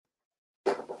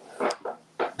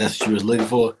That's what you was looking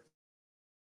for?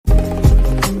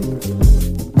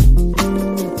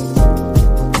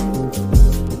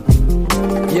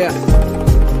 Yeah.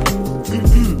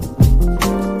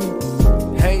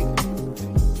 Hey.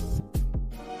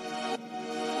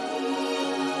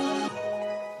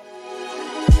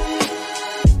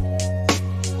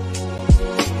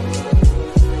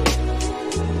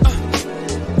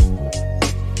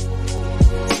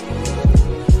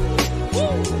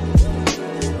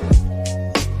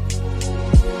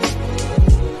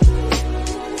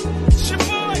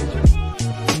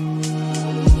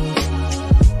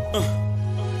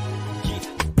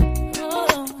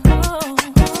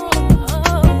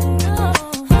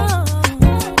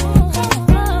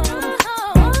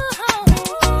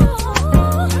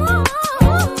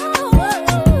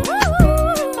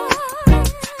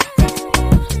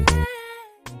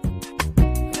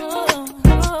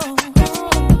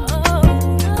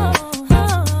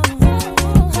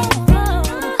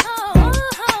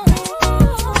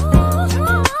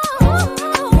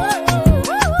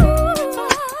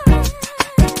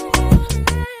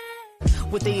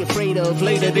 What they afraid of,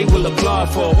 later they will applaud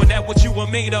for. When that what you were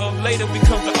made of, later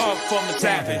becomes the art form of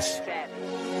savage.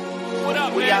 What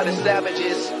up, We man? are the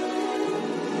savages.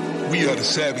 We are the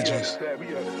savages. The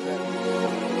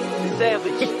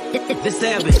savage. The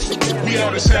savage. We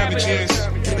are the savages.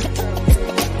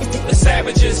 The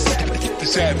savages. The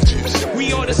savages.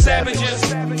 We are the savages.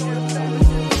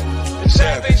 The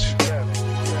savage.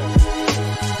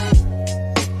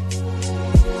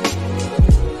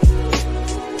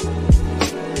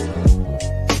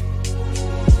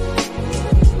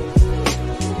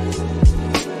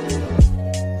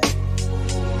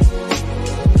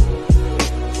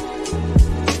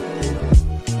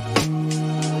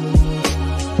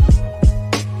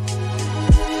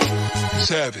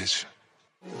 Savage.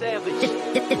 Savage.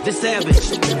 The savage.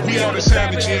 We are the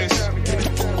savages.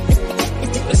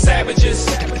 The savages.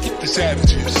 The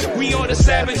savages. We are the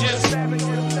savages.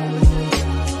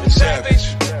 The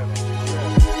savage.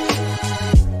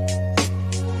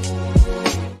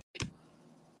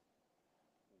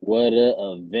 What a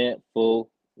eventful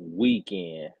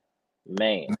weekend,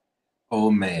 man.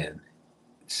 Oh, man.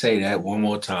 Say that one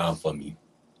more time for me.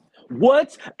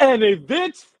 What an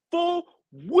eventful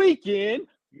weekend,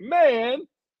 man.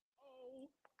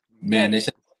 Man, it's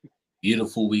a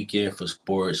beautiful weekend for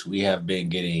sports. We have been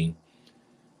getting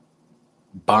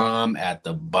bomb at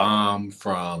the bomb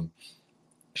from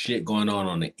shit going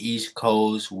on the East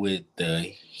Coast with the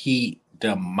Heat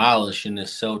demolishing the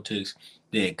Celtics.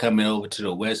 Then coming over to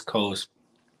the West Coast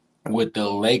with the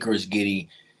Lakers getting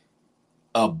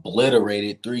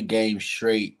obliterated 3 games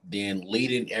straight, then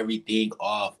leading everything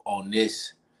off on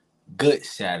this good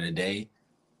Saturday.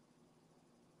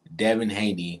 Devin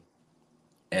Haney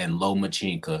and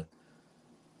Lomachenko.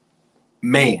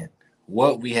 Man,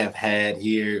 what we have had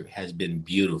here has been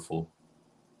beautiful.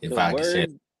 If I can say,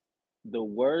 The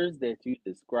words that you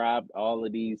described all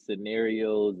of these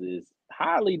scenarios is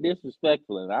highly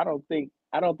disrespectful, and I don't think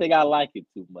I like it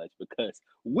too much because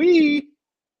we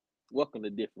welcome to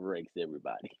different ranks,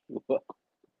 everybody.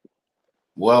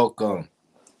 welcome.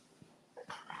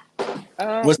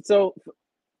 What's-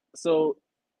 So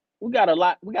we got a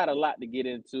lot to get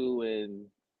into and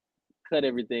cut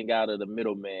everything out of the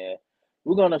middleman.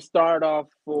 We're gonna start off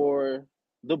for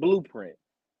the blueprint.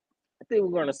 I think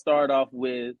we're gonna start off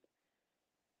with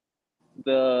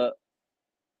the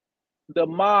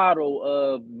model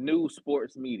of new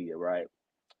sports media, right?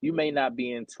 You may not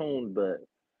be in tune, but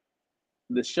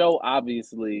the show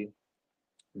obviously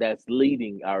that's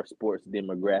leading our sports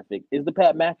demographic is the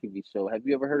Pat McAfee show. Have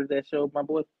you ever heard of that show, my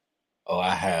boy? Oh,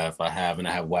 I have, and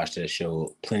I have watched that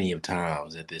show plenty of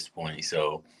times at this point.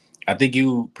 So I think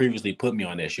you previously put me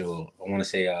on that show. I want to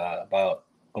say about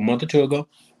a month or two ago.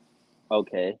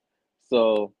 Okay.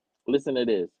 So listen to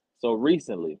this. So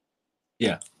recently,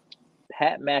 Yeah.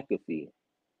 Pat McAfee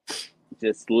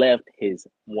just left his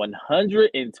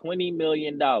 $120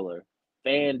 million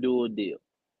FanDuel deal.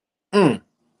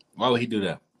 Why would he do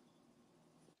that?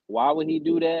 Why would he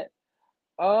do that?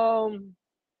 For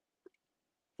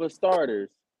starters,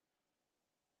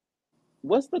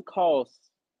 what's the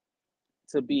cost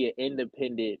to be an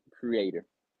independent creator?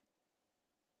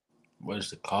 What is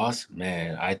the cost?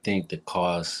 Man, I think the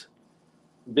cost.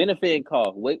 Benefit and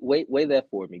cost. Wait that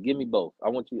for me. Give me both. I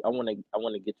want to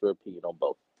get your opinion on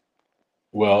both.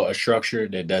 Well, a structure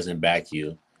that doesn't back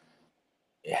you.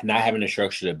 Not having a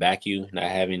structure to back you, not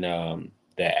having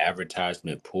that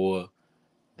advertisement pull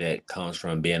that comes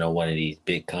from being on one of these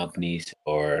big companies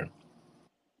or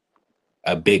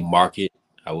a big market,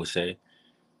 I would say.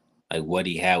 like what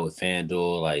he had with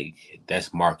FanDuel, like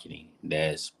that's marketing,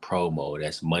 that's promo,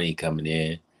 that's money coming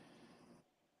in.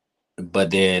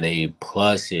 But then a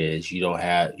plus is you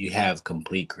have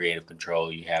complete creative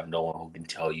control. You have no one who can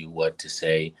tell you what to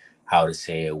say, how to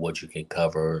say it, what you can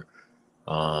cover,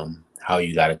 how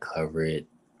you got to cover it.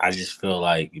 I just feel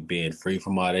like being free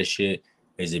from all that shit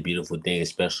is a beautiful thing,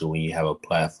 especially when you have a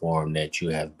platform that you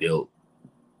have built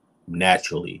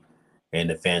naturally and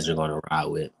the fans are going to ride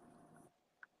with.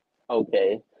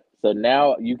 Okay. So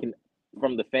now you can,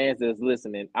 from the fans that's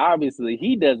listening, obviously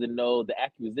he doesn't know the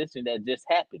acquisition that just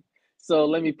happened. So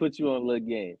let me put you on a little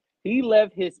game. He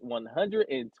left his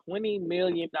 $120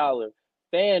 million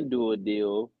FanDuel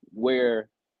deal where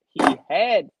he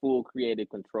had full creative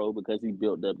control because he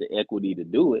built up the equity to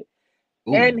do it.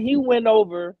 Ooh, And he went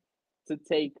over to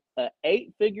take an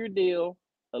 8-figure deal,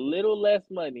 a little less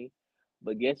money.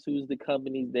 But guess who's the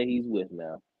companies that he's with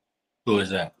now? who is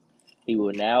that? He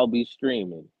will now be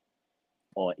streaming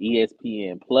on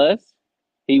ESPN Plus.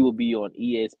 He will be on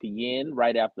ESPN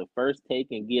right after First Take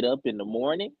and Get Up in the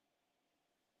morning.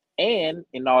 And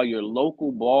in all your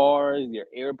local bars, your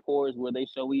airports where they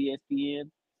show ESPN,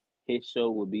 his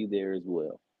show will be there as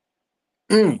well.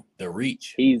 The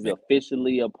reach. He's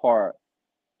officially a part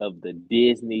of the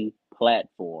Disney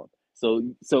platform. So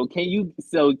since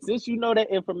you know that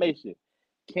information,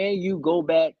 can you go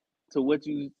back to what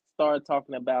you started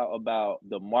talking about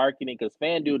the marketing? Because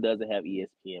FanDuel doesn't have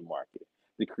ESPN marketing.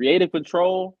 The creative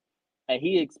control, and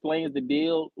he explains the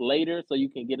deal later so you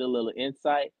can get a little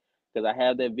insight, because I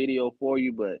have that video for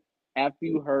you. But after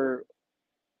you heard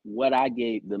what I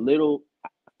gave, the little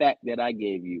fact that I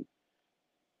gave you,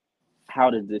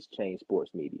 how does this change sports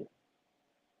media?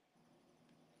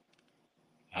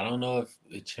 I don't know if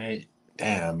it changed.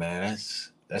 Damn, man,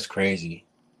 that's crazy.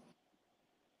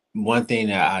 One thing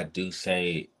that I do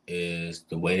say is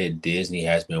the way that Disney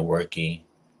has been working,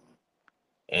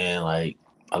 and like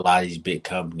a lot of these big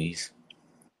companies,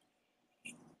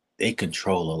 they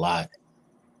control a lot.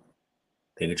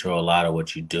 They control a lot of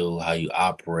what you do, how you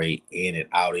operate in and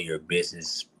out of your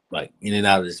business, like in and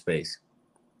out of the space.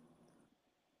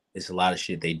 It's a lot of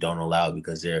shit they don't allow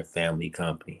because they're a family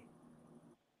company.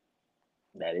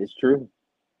 That is true.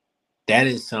 That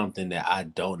is something that I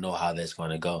don't know how that's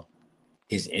going to go.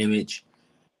 His image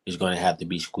is going to have to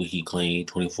be squeaky clean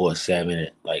 24/7,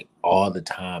 like all the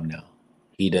time now.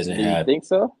 He doesn't Do you have. think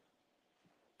so?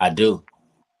 I do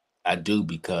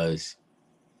because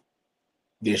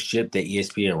there's shit that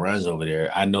ESPN runs over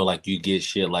there. I know, like you get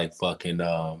shit like fucking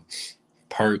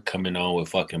Perk coming on with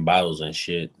fucking bottles and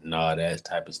shit and all that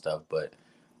type of stuff, but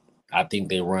I think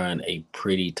they run a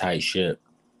pretty tight ship,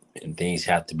 and things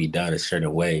have to be done a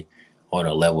certain way on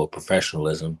a level of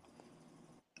professionalism.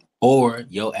 Or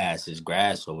your ass is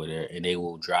grass over there, and they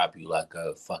will drop you like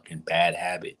a fucking bad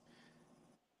habit.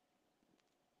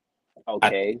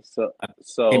 Okay,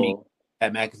 I mean,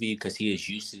 Pat McAfee, because he is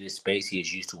used to this space, he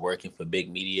is used to working for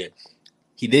big media.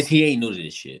 He ain't new to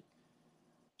this shit,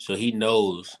 so he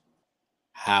knows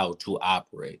how to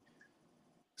operate.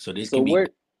 So this can be.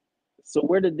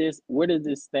 where did this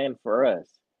stand for us?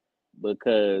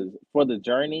 Because for the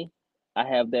journey, I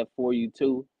have that for you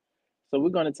too. So we're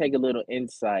going to take a little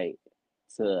insight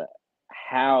to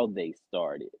how they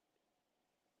started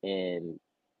and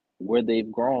where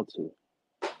they've grown to.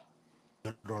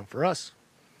 Doing for us.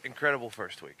 Incredible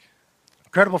first week.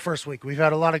 Incredible first week. We've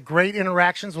had a lot of great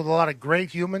interactions with a lot of great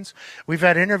humans. We've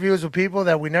had interviews with people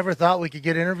that we never thought we could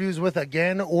get interviews with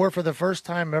again or for the first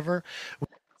time ever.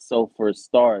 So for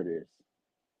starters,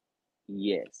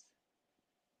 yes,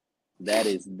 that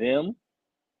is them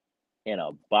in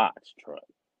a box truck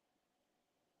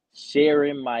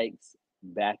sharing mics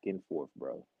back and forth,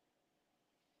 bro.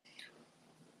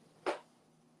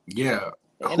 Yeah.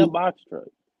 In a box truck.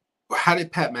 How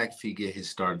did Pat McAfee get his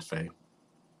start in fame?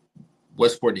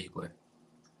 What sport did he play?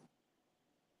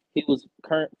 He was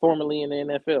formerly in the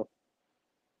NFL.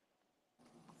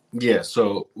 Yeah,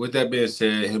 so with that being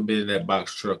said, him being in that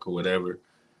box truck or whatever.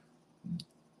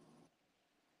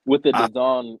 With the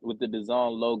DAZN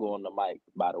logo on the mic,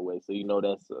 by the way. So you know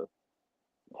that's a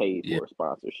paid for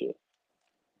sponsorship.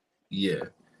 Yeah.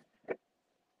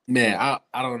 Man,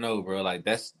 I don't know, bro. Like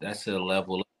that's a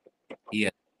level he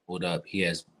has pulled up. He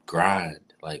has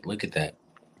grind. Like, look at that.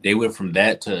 They went from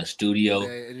that to a studio.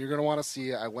 And you're gonna want to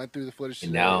see it. I went through the footage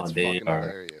And today. now It's they fucking are.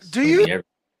 hilarious. Do you?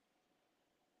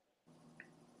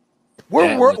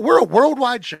 We're a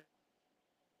worldwide show.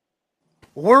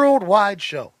 Worldwide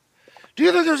show. Do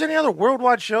you think there's any other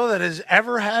worldwide show that has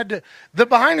ever had the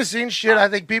behind-the-scenes shit? I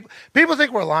think people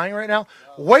think we're lying right now.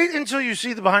 Wait until you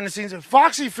see the behind-the-scenes.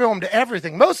 Foxy filmed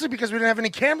everything, mostly because we didn't have any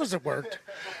cameras that worked.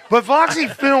 But Foxy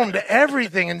filmed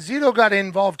everything, and Zito got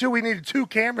involved, too. We needed 2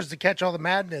 cameras to catch all the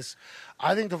madness.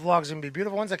 I think the vlog's going to be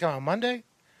beautiful. Ones that come out Monday?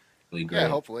 Yeah,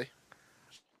 hopefully.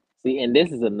 See, and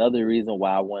this is another reason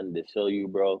why I wanted to show you,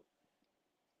 bro.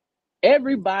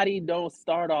 Everybody don't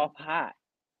start off hot.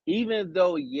 Even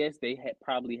though, yes, they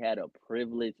probably had a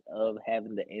privilege of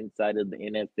having the insight of the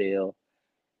NFL,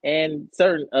 and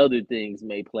certain other things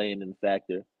may play in the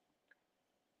factor.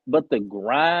 But the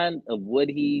grind of what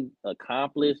he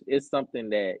accomplished is something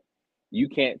that you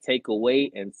can't take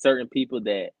away. And certain people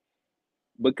that,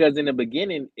 because in the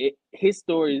beginning, his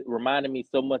story reminded me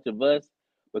so much of us.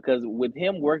 Because with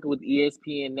him working with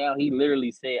ESPN now, he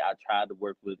literally said, I tried to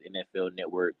work with NFL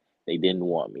Network. They didn't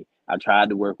want me. I tried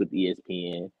to work with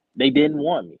ESPN. They didn't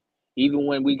want me. Even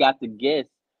when we got the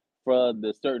guests for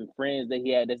the certain friends that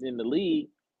he had that's in the league,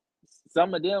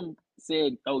 some of them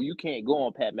said, oh, you can't go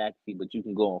on Pat McAfee, but you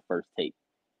can go on First Take.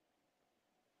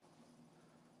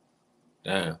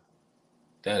 Damn.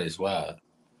 That is wild.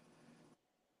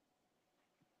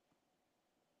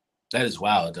 That is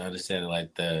wild to understand,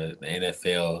 like, the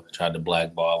NFL tried to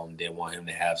blackball him, didn't want him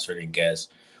to have certain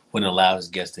guests, wouldn't allow his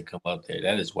guests to come up there.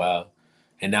 That is wild.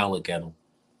 And now look at him.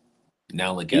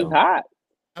 He's hot.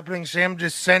 Happening, Sam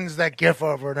just sends that GIF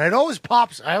over, and it always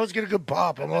pops. I always get a good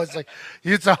pop. I'm always like,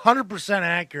 it's 100%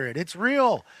 accurate. It's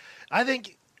real. I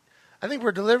think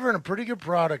we're delivering a pretty good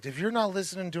product. If you're not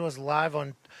listening to us live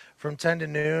from 10 to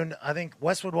noon, I think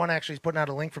Westwood One actually is putting out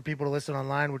a link for people to listen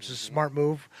online, which is a smart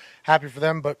move. Happy for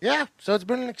them. But, yeah, so it's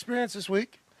been an experience this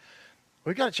week.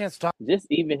 We got a chance to talk. Just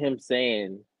even him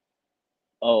saying,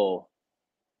 oh,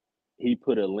 he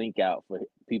put a link out for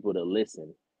people to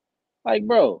listen. Like,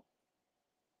 bro.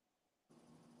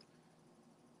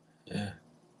 Yeah.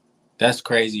 That's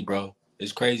crazy, bro.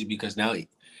 It's crazy because now you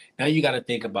got to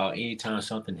think about anytime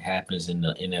something happens in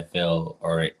the NFL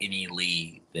or any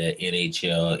league, the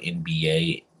NHL,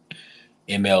 NBA,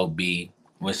 MLB,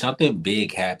 when something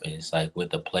big happens, like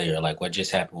with a player, like what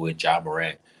just happened with Ja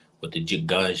Morant, with the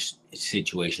gun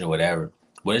situation or whatever,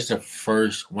 what is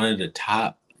one of the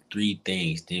top 3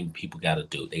 things then people got to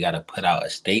do? They got to put out a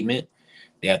statement.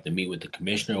 They have to meet with the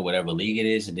commissioner or whatever league it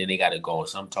is, and then they got to go on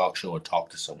some talk show or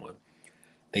talk to someone.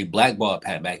 They blackballed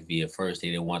Pat McAfee at first. They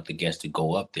didn't want the guest to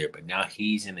go up there, but now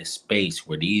he's in a space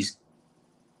where these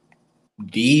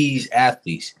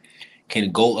athletes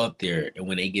can go up there, and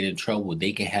when they get in trouble,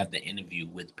 they can have the interview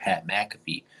with Pat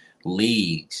McAfee.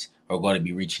 Leagues are going to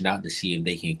be reaching out to see if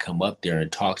they can come up there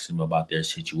and talk to them about their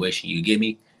situation. You get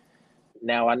me?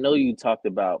 Now, I know you talked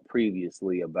about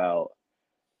previously about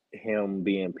him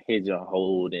being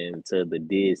pigeonholed into the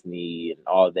Disney and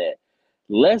all that.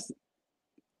 Let's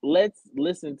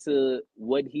listen to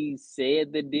what he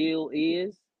said the deal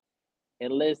is,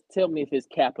 and let's tell me if it's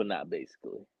cap or not,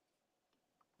 basically.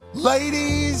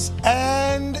 Ladies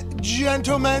and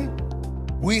gentlemen,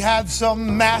 we have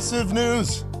some massive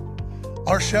news.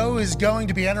 Our show is going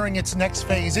to be entering its next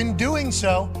phase. In doing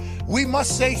so, we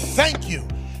must say thank you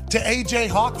to AJ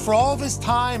Hawk for all of his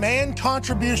time and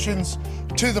contributions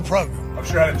to the program. I'm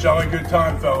sure I had a jolly good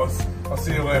time, fellas. I'll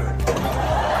see you later.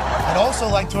 I'd also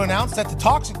like to announce that the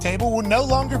Toxic Table will no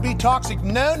longer be toxic.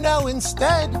 No,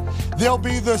 instead, there'll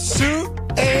be the Suit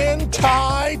and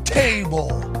Tie Table.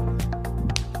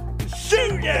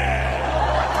 Suit We're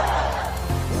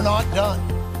not done.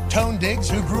 Tone Diggs,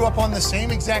 who grew up on the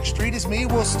same exact street as me,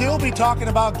 will still be talking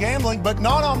about gambling, but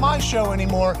not on my show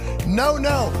anymore.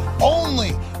 No,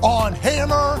 only on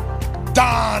Hammer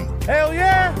Don. Hell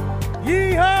yeah!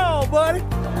 Yeehaw, buddy!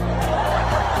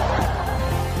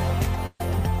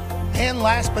 And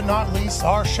last but not least,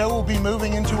 our show will be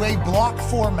moving into a block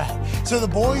format. So the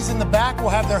boys in the back will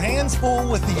have their hands full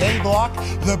with the A block,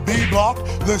 the B block,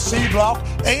 the C block,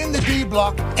 and the D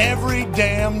block every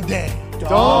damn day.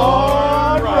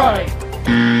 Darn right.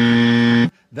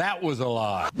 That was a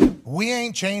lie. We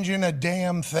ain't changing a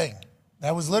damn thing.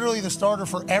 That was literally the starter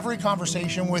for every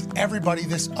conversation with everybody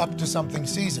this Up to Something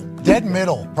season. Dead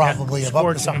middle, probably, of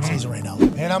Up to Something season right now.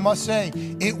 And I must say,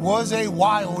 it was a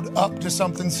wild Up to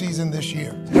Something season this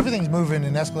year. Everything's moving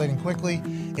and escalating quickly,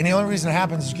 and the only reason it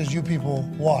happens is because you people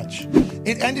watch.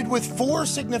 It ended with 4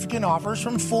 significant offers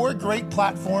from 4 great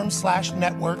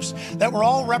platforms/networks that were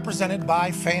all represented by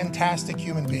fantastic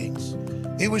human beings.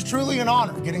 It was truly an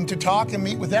honor getting to talk and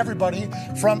meet with everybody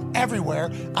from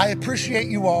everywhere. I appreciate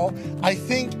you all. I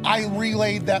think I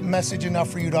relayed that message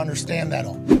enough for you to understand that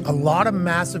all. A lot of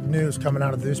massive news coming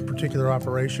out of this particular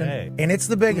operation, and it's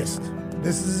the biggest.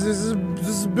 This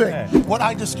is big. What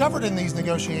I discovered in these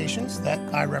negotiations that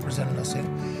I represented us in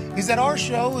is that our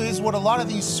show is what a lot of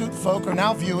these suit folk are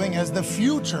now viewing as the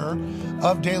future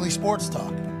of daily sports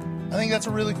talk. I think that's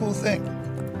a really cool thing.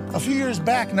 A few years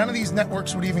back, none of these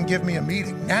networks would even give me a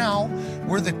meeting. Now,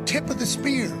 we're the tip of the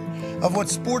spear of what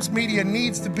sports media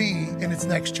needs to be in its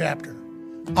next chapter.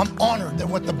 I'm honored that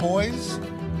what the boys,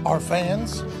 our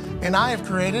fans, and I have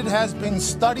created has been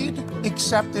studied,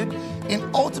 accepted, and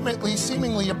ultimately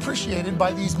seemingly appreciated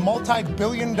by these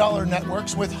multi-billion-dollar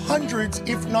networks with hundreds,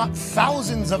 if not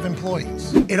thousands, of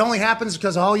employees. It only happens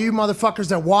because of all you motherfuckers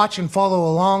that watch and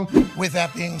follow along. With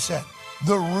that being said,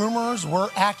 the rumors were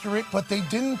accurate, but they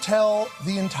didn't tell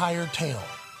the entire tale.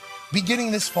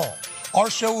 Beginning this fall,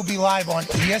 our show will be live on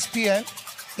ESPN,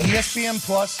 ESPN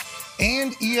Plus,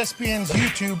 and ESPN's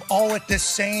YouTube all at the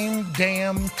same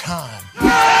damn time.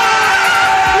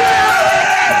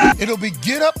 It'll be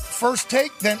Get Up, First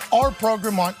Take, then our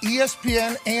program on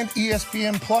ESPN and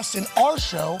ESPN Plus, and our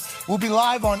show will be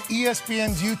live on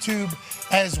ESPN's YouTube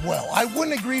as well. I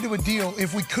wouldn't agree to a deal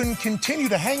if we couldn't continue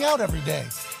to hang out every day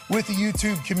with the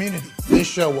YouTube community. This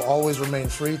show will always remain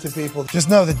free to people. Just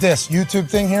know that this YouTube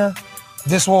thing here,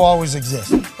 this will always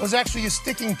exist. It was actually a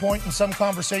sticking point in some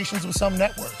conversations with some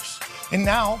networks. And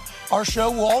now, our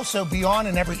show will also be on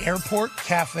in every airport,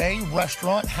 cafe,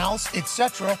 restaurant, house,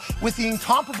 etc., with the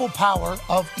incomparable power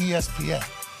of ESPN.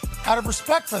 Out of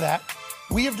respect for that,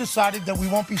 we have decided that we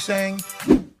won't be saying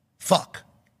fuck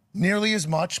nearly as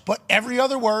much, but every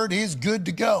other word is good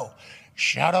to go.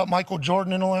 Shout out Michael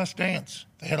Jordan in The Last Dance.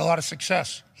 They had a lot of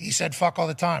success. He said fuck all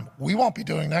the time. We won't be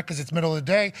doing that because it's middle of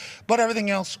the day, but everything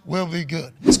else will be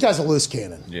good. This guy's a loose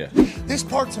cannon. Yeah. This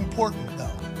part's important,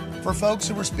 though, for folks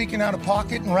who were speaking out of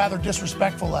pocket and rather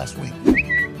disrespectful last week.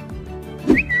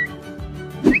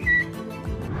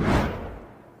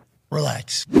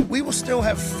 Relax. We will still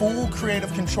have full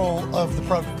creative control of the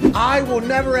program. I will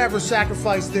never ever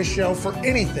sacrifice this show for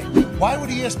anything. Why would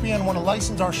ESPN want to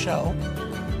license our show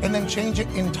and then change it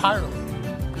entirely?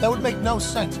 That would make no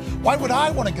sense. Why would I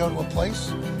want to go to a place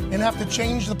and have to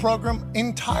change the program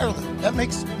entirely? That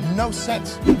makes no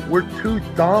sense. We're too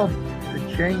dumb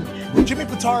to change. Jimmy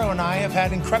Pitaro and I have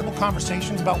had incredible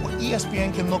conversations about what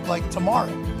ESPN can look like tomorrow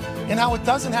and how it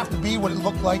doesn't have to be what it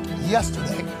looked like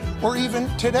yesterday or even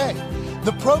today.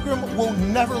 The program will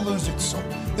never lose its soul.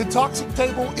 The toxic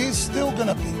table is still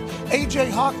gonna be. AJ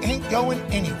Hawk ain't going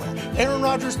anywhere. Aaron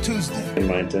Rodgers Tuesday. And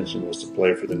my intention was to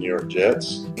play for the New York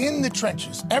Jets. In the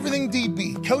trenches, everything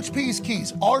DB, Coach P's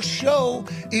keys. Our show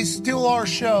is still our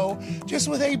show, just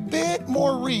with a bit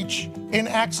more reach and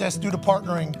access due to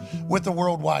partnering with the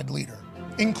worldwide leader.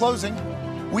 In closing,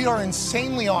 we are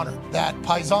insanely honored that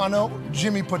Paisano,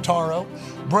 Jimmy Pitaro,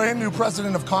 brand new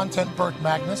president of content, Burke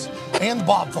Magnus, and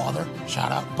Bob Father,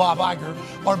 shout out Bob Iger,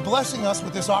 are blessing us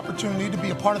with this opportunity to be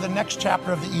a part of the next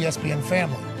chapter of the ESPN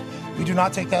family. We do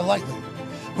not take that lightly.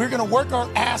 We're going to work our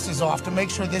asses off to make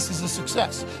sure this is a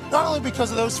success, not only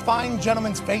because of those fine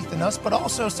gentlemen's faith in us, but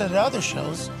also so that other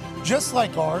shows, just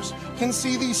like ours, can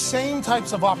see these same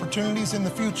types of opportunities in the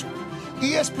future.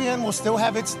 ESPN will still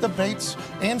have its debates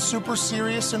and super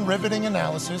serious and riveting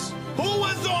analysis. Who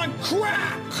was on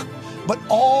crack? But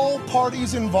all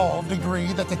parties involved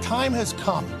agree that the time has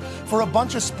come for a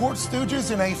bunch of sports stooges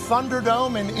in a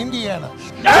Thunderdome in Indiana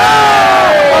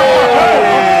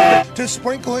to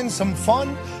sprinkle in some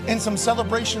fun and some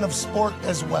celebration of sport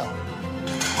as well.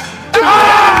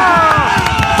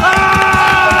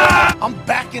 I'm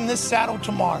back in this saddle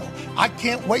tomorrow. I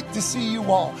can't wait to see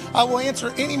you all. I will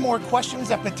answer any more questions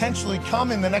that potentially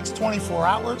come in the next 24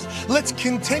 hours. Let's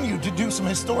continue to do some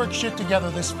historic shit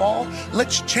together this fall.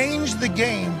 Let's change the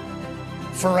game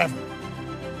forever.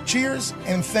 Cheers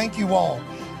and thank you all.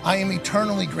 I am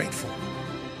eternally grateful.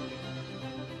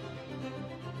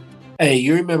 Hey,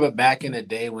 you remember back in the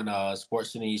day when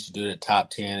SportsCenter used to do the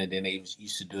top 10 and then they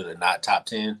used to do the not top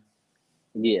 10?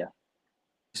 Yeah.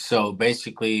 So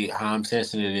basically, how I'm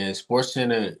sensing it is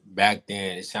SportsCenter back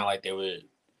then, it sounded like they were,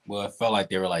 well, it felt like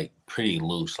they were like pretty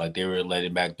loose. Like they were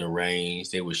letting back the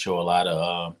reins. They would show a lot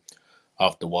of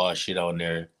off the wall shit on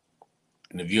there.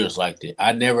 And the viewers liked it.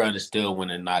 I never understood when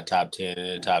the not top 10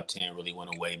 and the top 10 really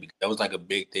went away because that was like a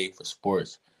big thing for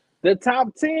sports. The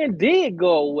top 10 did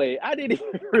go away. I didn't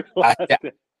even realize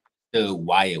that.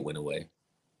 Why it went away.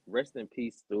 Rest in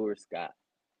peace, Stuart Scott.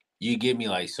 You get me?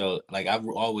 Like, so, like, I've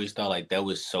always thought, like, that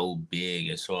was so big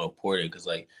and so important because,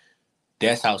 like,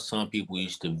 that's how some people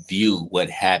used to view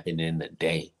what happened in the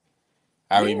day.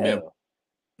 I remember,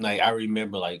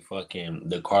 like, fucking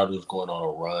the Cardinals going on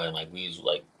a run. Like, we was,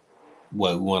 like,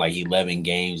 we won, like, 11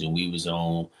 games, and we was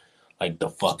on, like, the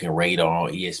fucking radar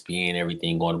on ESPN,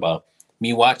 everything going about.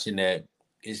 Me watching that,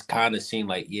 it's kind of seemed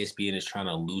like ESPN is trying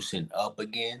to loosen up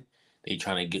again. They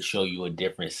trying to show you a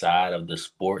different side of the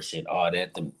sports and all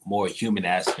that, the more human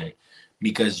aspect.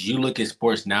 Because you look at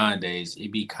sports nowadays,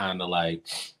 it be kind of like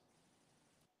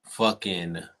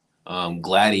fucking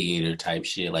gladiator type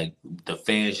shit. Like the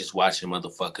fans just watching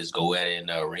motherfuckers go at it in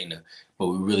the arena, but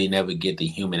we really never get the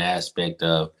human aspect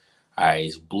of, all right,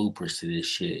 it's bloopers to this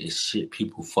shit. It's shit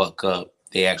people fuck up.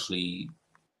 They actually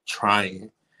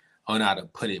trying. I don't know how to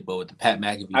put it, but with the Pat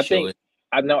McAfee show,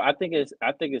 I think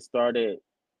it started.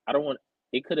 I don't want.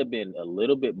 It could have been a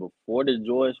little bit before the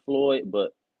George Floyd,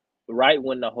 but right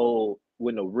when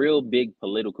the real big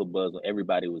political buzz, when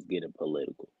everybody was getting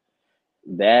political,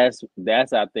 that's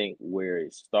I think where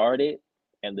it started,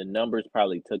 and the numbers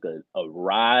probably took a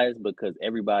rise because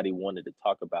everybody wanted to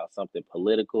talk about something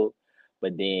political,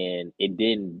 but then it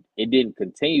didn't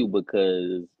continue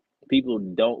because people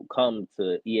don't come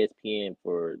to ESPN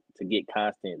to get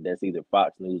content that's either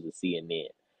Fox News or CNN,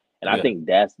 and I think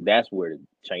that's where the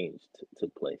change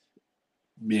took place.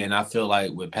 Yeah, and I feel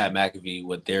like with Pat McAfee,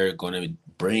 what they're going to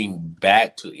bring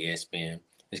back to ESPN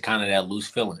is kind of that loose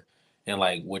feeling. And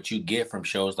like what you get from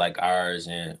shows like ours,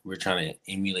 and we're trying to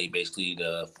emulate basically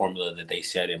the formula that they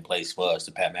set in place for us,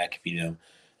 the Pat McAfee them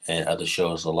and other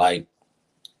shows alike,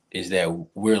 is that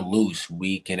we're loose.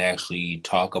 We can actually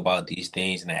talk about these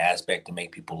things in an aspect to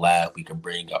make people laugh. We can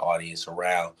bring the audience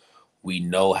around. We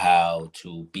know how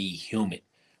to be human.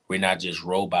 We're not just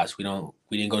robots. We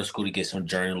didn't go to school to get some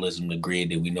journalism degree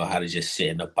that we know how to just sit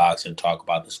in a box and talk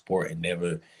about the sport and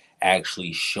never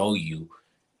actually show you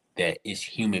that it's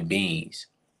human beings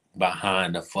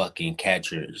behind the fucking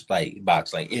catcher's like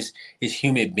box. Like it's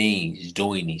human beings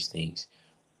doing these things.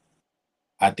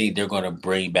 I think they're going to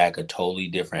bring back a totally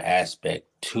different aspect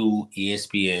to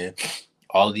ESPN.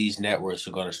 All of these networks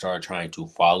are going to start trying to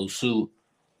follow suit,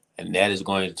 and that is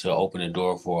going to open the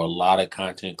door for a lot of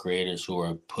content creators who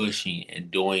are pushing and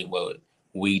doing what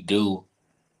we do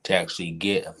to actually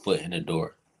get a foot in the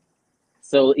door.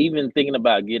 So even thinking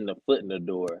about getting a foot in the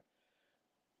door,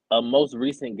 a most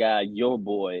recent guy, your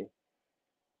boy,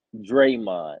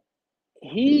 Draymond,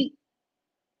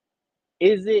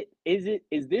 is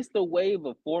this the wave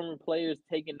of former players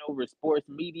taking over sports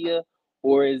media,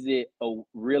 or is it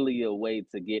really a way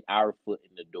to get our foot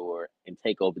in the door and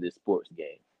take over this sports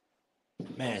game?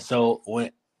 Man, so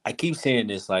when I keep saying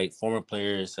this, like former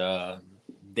players,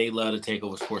 they love to take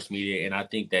over sports media, and I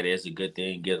think that is a good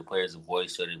thing. Give the players a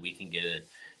voice so that we can get a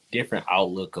different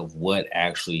outlook of what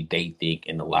actually they think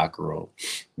in the locker room,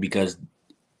 because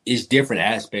it's different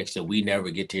aspects that we never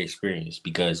get to experience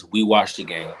because we watch the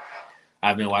game.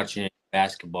 I've been watching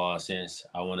basketball since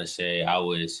I want to say I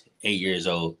was 8 years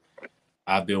old.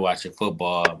 I've been watching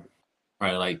football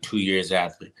probably like 2 years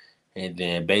after. And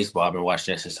then baseball, I've been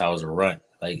watching that since I was a runt,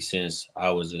 like since I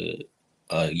was a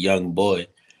young boy.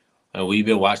 And we've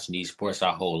been watching these sports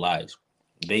our whole lives.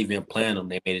 They've been playing them.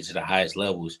 They made it to the highest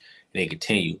levels, and they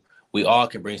continue. We all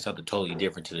can bring something totally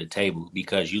different to the table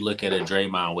because you look at a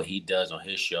Draymond, what he does on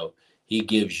his show, he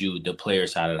gives you the player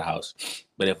side of the house.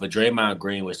 But if a Draymond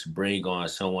Green was to bring on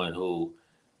someone who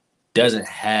doesn't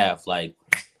have, like,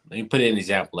 let me put an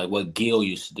example, like what Gil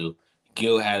used to do.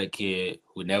 Gil had a kid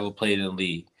who never played in the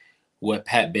league. What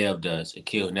Pat Bev does, a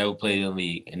kid who never played in the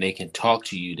league, and they can talk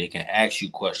to you, they can ask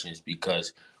you questions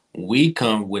because we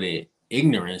come with an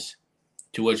ignorance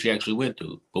to what you actually went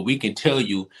through. But we can tell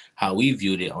you how we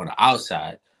viewed it on the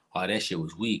outside. Oh, that shit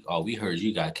was weak. Oh, we heard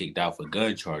you got kicked out for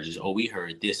gun charges. Oh, we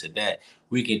heard this or that.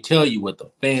 We can tell you what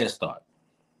the fans thought.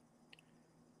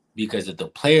 Because if the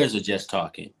players are just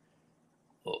talking,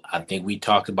 well, I think we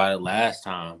talked about it last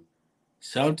time.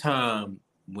 Sometimes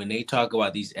when they talk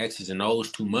about these X's and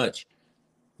O's too much,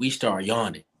 we start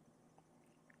yawning.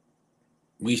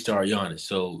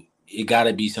 So it got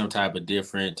to be some type of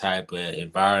different type of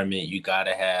environment. You got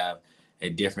to have a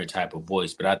different type of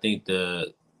voice. But I think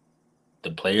the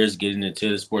players getting into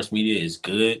the sports media is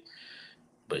good,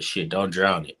 but shit, don't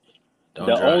drown it.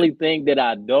 The only thing that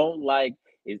I don't like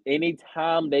is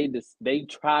anytime they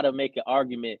try to make an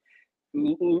argument.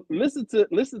 Listen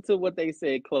to what they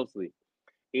said closely.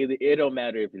 It don't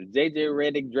matter if it's JJ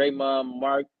Redick,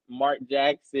 Draymond, Mark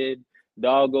Jackson,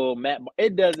 Doggo, Matt.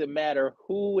 It doesn't matter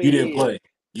who it is. You didn't play.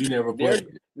 You never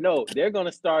played. No, they're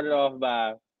gonna start it off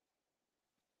by.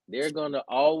 They're gonna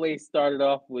always start it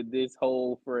off with this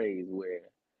whole phrase where,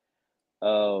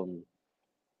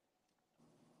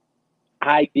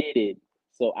 I did it,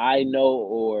 so I know,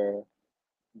 or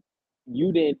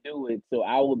you didn't do it, so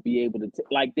I would be able to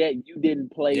like that. You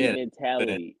didn't play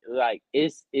mentality. Like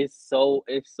it's so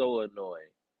annoying.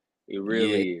 It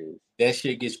really is. That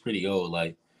shit gets pretty old.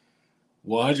 Like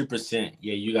 100%.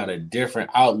 Yeah, you got a different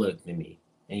outlook than me.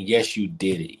 And yes, you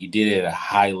did it. You did it at a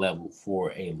high level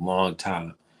for a long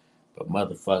time. But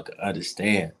motherfucker,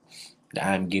 understand that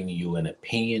I'm giving you an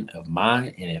opinion of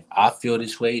mine. And if I feel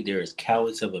this way, there is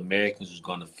countless of Americans who's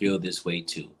going to feel this way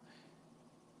too.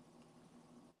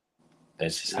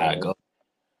 That's just how it goes.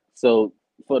 So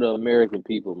for the American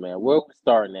people, man, where we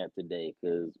starting at today?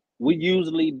 Because we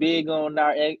usually big on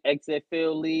our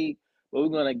XFL league, but we're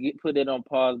gonna put it on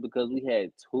pause because we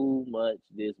had too much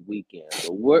this weekend.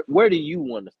 So where do you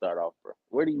want to start off, bro?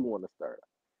 Where do you want to start?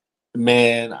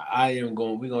 Man,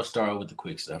 we're gonna start with the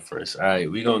quick stuff first. All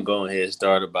right, we're gonna go ahead and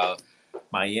start about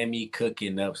Miami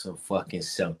cooking up some fucking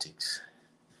Celtics.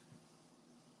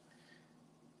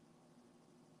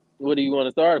 What do you want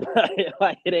to start about?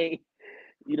 Like it ain't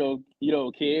you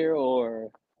don't care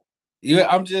or Yeah,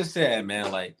 I'm just saying,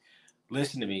 man, like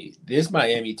listen to me. This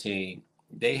Miami team,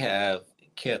 they have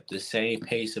kept the same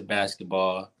pace of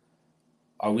basketball.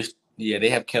 They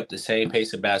have kept the same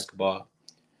pace of basketball,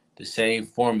 the same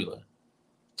formula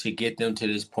to get them to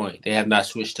this point. They have not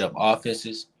switched up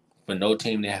offenses for no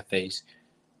team they have faced.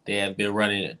 They have been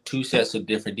running 2 sets of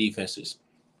different defenses.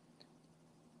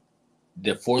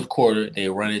 The fourth quarter, they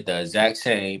run it the exact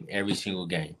same every single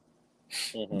game.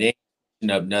 Mm-hmm. They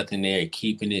ain't up nothing there,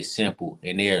 keeping it simple,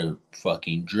 and they're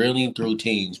fucking drilling through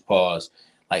teams, pause,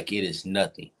 like it is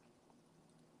nothing.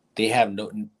 They have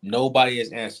nobody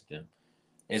has answered them.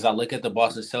 As I look at the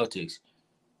Boston Celtics,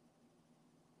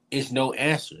 it's no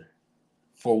answer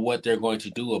for what they're going to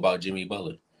do about Jimmy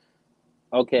Butler.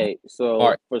 Okay,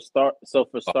 so for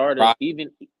starters,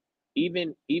 even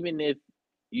if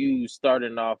you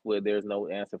starting off with there's no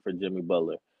answer for Jimmy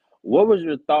Butler, what was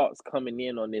your thoughts coming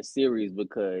in on this series?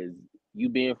 Because you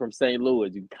being from St.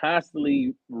 Louis, you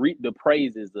constantly reap the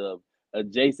praises of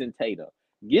Jason Tatum.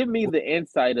 Give me the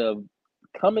insight of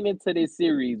coming into this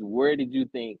series. Where did you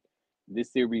think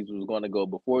this series was going to go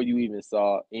before you even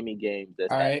saw any games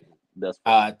that's happened thus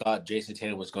far? I thought Jason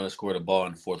Tatum was going to score the ball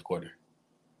in the fourth quarter.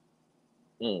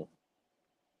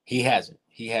 He hasn't.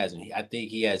 I think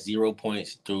he has 0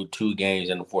 points through 2 games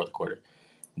in the fourth quarter.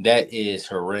 That is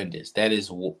horrendous.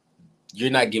 You're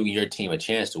not giving your team a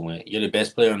chance to win. You're the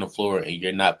best player on the floor, and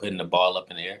you're not putting the ball up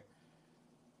in the air.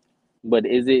 But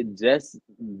is it just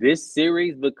this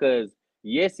series? Because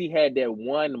yes, he had that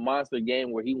one monster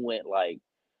game where he went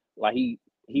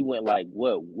he went like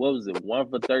what was it, 1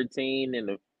 for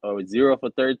 13 or 0 for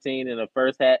 13 in the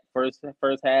first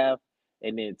half,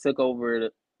 and then took over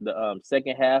the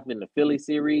second half in the Philly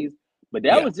series. But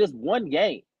that was just one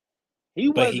game. He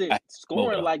wasn't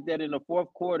scoring like that in the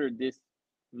fourth quarter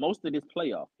most of this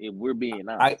playoff, if we're being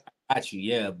honest. I got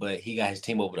you, but he got his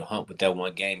team over the hump with that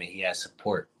one game, and he has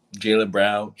support. Jaylen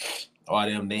Brown, all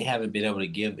them, they haven't been able to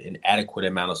give an adequate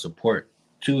amount of support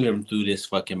to him through this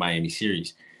fucking Miami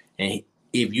series. And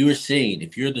if you're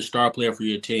the star player for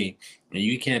your team and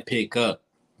you can't pick up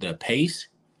the pace,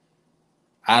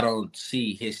 I don't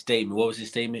see his statement. What was his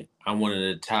statement? I'm one of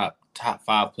the top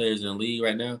 5 players in the league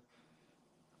right now.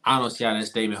 I don't see how that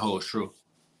statement holds true.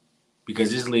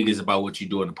 Because this league is about what you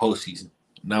do in the postseason,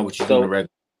 not what you do in the regular.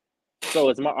 So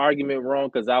is my argument wrong?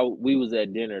 Because we was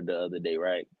at dinner the other day,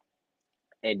 right?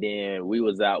 And then we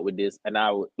was out with this, and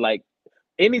I would like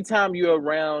anytime you're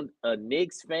around a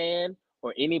Knicks fan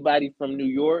or anybody from New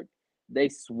York, they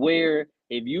swear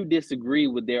if you disagree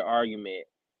with their argument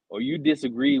or you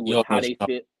disagree with how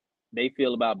they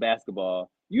feel about basketball,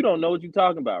 you don't know what you're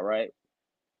talking about, right?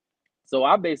 So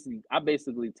I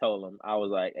basically told them, I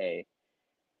was like, hey,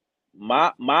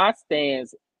 my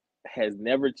stance has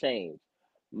never changed.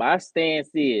 My stance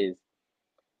is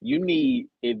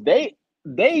if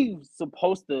they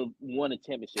supposed to win a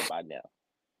championship by now.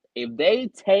 If they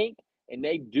tank and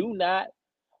they do not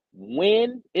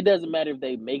win, it doesn't matter if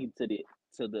they make it to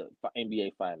the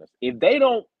NBA finals. If they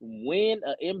don't win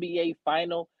an NBA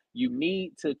final, you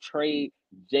need to trade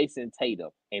Jason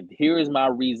Tatum. And here is my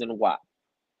reason why.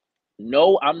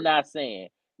 No, I'm not saying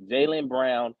Jaylen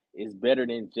Brown is better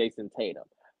than Jason Tatum.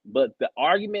 But the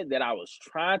argument that I was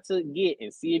trying to get,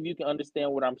 and see if you can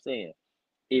understand what I'm saying,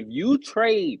 if you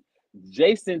trade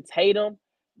Jason Tatum,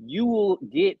 you will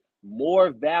get more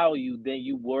value than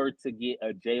you were to get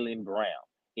a Jaylen Brown,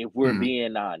 if we're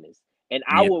being honest. And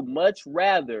I would much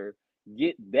rather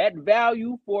get that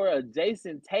value for a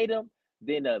Jason Tatum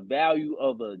than a value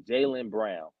of a Jaylen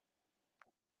Brown.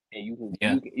 And you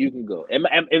can go.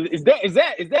 Is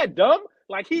that dumb?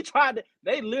 Like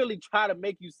they literally try to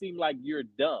make you seem like you're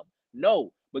dumb.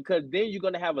 No, because then you're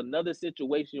gonna have another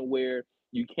situation where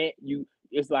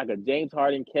it's like a James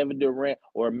Harden, Kevin Durant,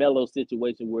 or a Melo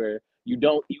situation where you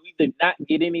either not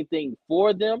get anything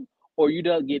for them or you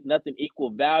don't get nothing equal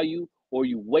value, or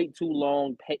you wait too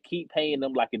long, keep paying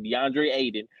them like a DeAndre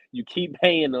Ayton. You keep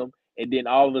paying them, and then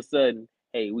all of a sudden,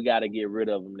 hey, we got to get rid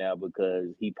of him now because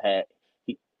he passed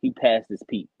his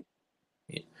peak.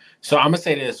 Yeah. So I'm gonna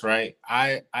say this, right?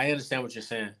 I understand what you're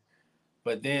saying,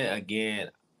 but then again,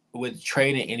 with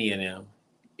trading any of them,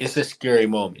 it's a scary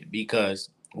moment because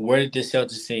where did the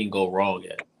Celtics team go wrong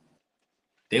at?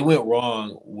 They went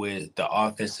wrong with the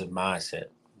offensive mindset.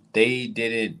 They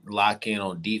didn't lock in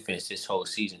on defense this whole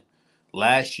season.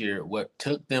 Last year, what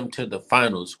took them to the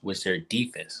finals was their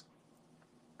defense.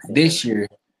 This year,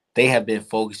 they have been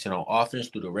focusing on offense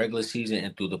through the regular season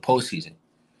and through the postseason.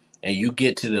 And you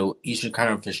get to the Eastern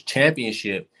Conference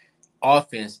Championship,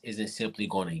 offense isn't simply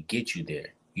going to get you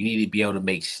there. You need to be able to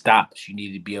make stops. You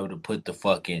need to be able to put the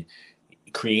fucking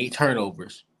create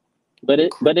turnovers. But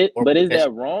is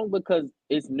that wrong? Because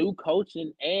it's new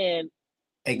coaching and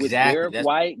with Derek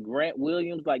White, Grant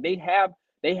Williams, like they have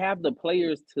the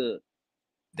players to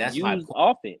use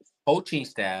offense. Coaching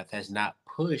staff has not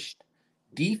pushed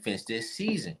defense this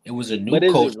season. It was a new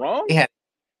coach. But is it wrong?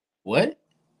 What?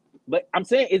 But I'm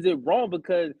saying, is it wrong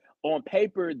because on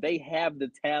paper they have the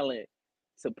talent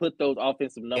to put those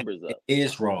offensive numbers up? It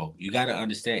is wrong. You got to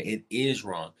understand it is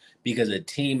wrong because a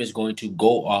team is going to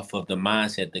go off of the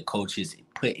mindset the coaches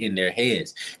put in their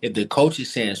heads. If the coach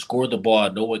is saying score the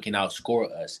ball, no one can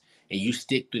outscore us, and you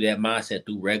stick to that mindset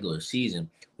through regular season,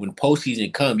 when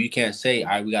postseason come, you can't say, all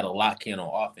right, we got to lock in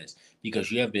on offense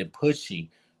because you have been pushing,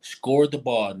 score the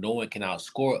ball, no one can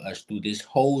outscore us through this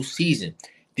whole season.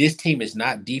 This team is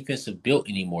not defensive built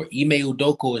anymore. Ime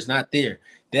Udoka is not there.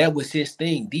 That was his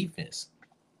thing, defense.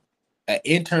 An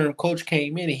interim coach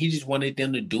came in and he just wanted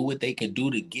them to do what they could do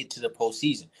to get to the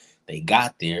postseason. They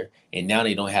got there, and now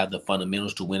they don't have the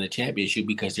fundamentals to win a championship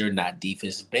because they're not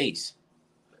defensive based.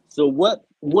 So what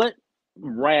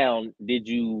round did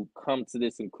you come to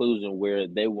this conclusion where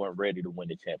they weren't ready to win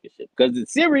the championship? Because the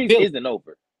series isn't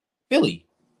over. Philly,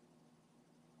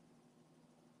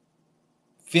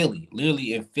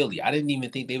 literally in Philly. I didn't even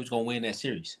think they was going to win that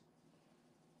series.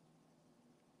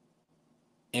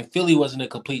 And Philly wasn't a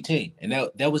complete team. And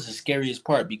that was the scariest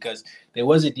part because there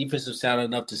wasn't defensive sound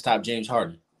enough to stop James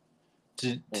Harden,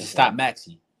 to stop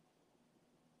Maxey.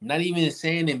 Not even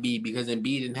saying Embiid because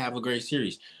Embiid didn't have a great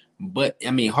series. But,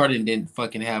 I mean, Harden didn't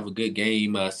fucking have a good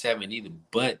game 7 either.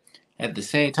 But at the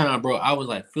same time, bro, I was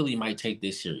like, Philly might take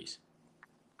this series.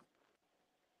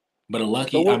 But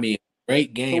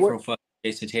great game from fucking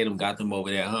Jason Tatum got them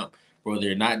over that hump. Bro,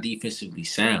 they're not defensively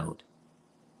sound.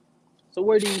 So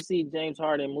where do you see James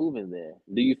Harden moving there?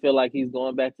 Do you feel like he's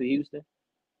going back to Houston?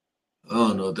 I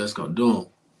don't know what that's going to do him.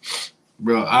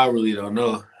 Bro, I really don't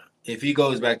know. If he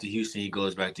goes back to Houston, he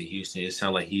goes back to Houston. It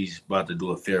sounds like he's about to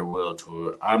do a farewell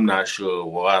tour. I'm not sure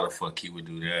why the fuck he would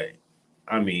do that.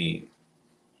 I mean,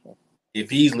 if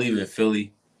he's leaving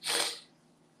Philly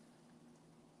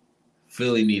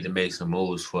need to make some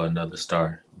moves for another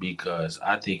star because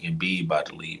I think Embiid about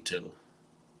to leave too.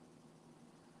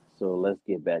 So let's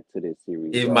get back to this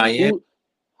series. If Miami,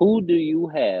 who do you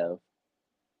have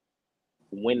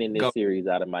winning this series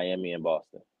out of Miami and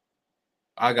Boston?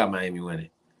 I got Miami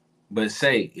winning. But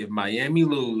say, if Miami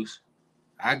lose,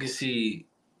 I can see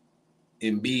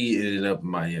Embiid ended up in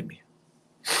Miami.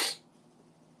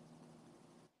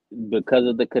 Because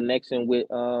of the connection with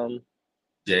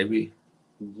Jimmy?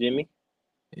 Yep.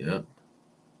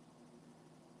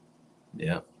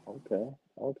 Yeah. Okay.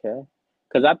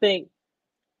 Because I think,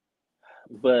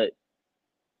 but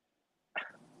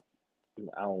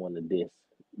I don't want to diss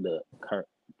the current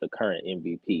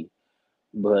MVP,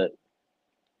 but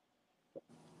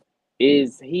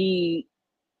do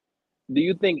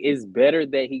you think it's better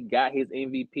that he got his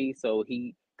MVP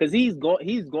because he's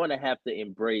going to have to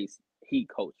embrace Heat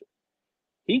culture.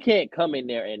 He can't come in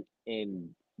there and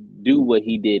do what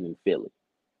he did in Philly.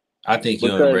 I think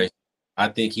he'll embrace it. I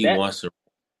think he wants to.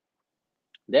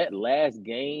 That last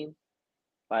game,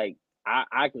 like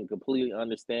I can completely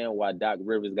understand why Doc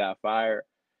Rivers got fired.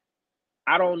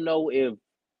 I don't know if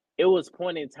it was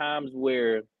point in times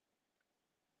where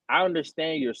I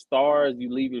understand your stars,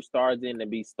 you leave your stars in to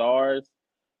be stars,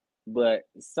 but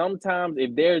sometimes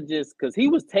if they're just because he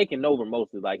was taking over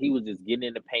mostly, like he was just getting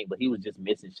in the paint, but he was just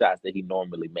missing shots that he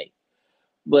normally makes.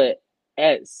 But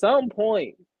at some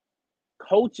point,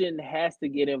 coaching has to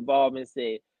get involved and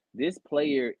say, this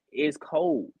player is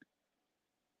cold.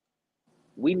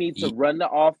 We need to run the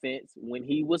offense when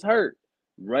he was hurt.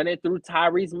 Run it through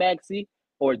Tyrese Maxey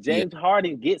or James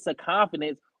Harden gets a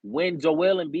confidence when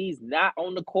Joel Embiid's not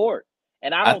on the court.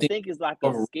 And I don't think it's like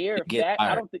a scare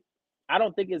factor. I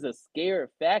don't think it's a scare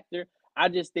factor. I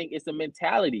just think it's a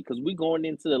mentality because we going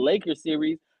into the Lakers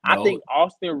series. I No. think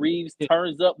Austin Reeves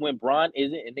turns up when Bron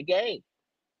isn't in the game.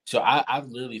 So I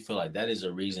literally feel like that is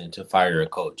a reason to fire a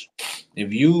coach.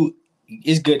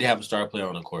 It's good to have a star player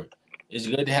on the court. It's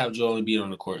good to have Joel Embiid on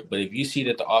the court. But if you see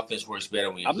that the offense works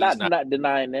better when I'm he's not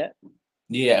denying that.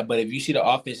 Yeah, but if you see the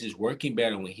offense is working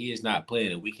better when he is not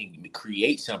playing, and we can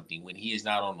create something when he is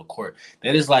not on the court.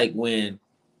 That is like when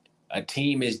a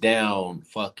team is down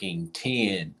fucking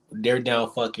 10, they're down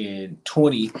fucking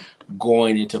 20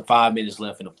 going into 5 minutes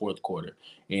left in the fourth quarter.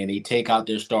 And they take out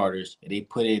their starters and they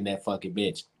put in that fucking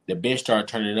bench. The bench start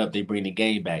turning up, they bring the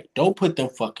game back. Don't put them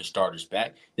fucking starters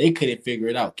back. They couldn't figure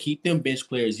it out. Keep them bench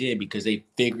players in because they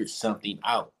figured something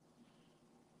out.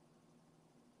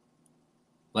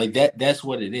 Like that's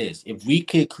what it is. If we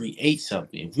could create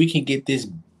something, if we can get this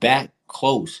back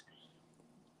close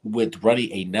with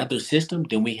running another system,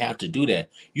 then we have to do that.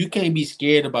 You can't be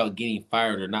scared about getting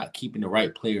fired or not keeping the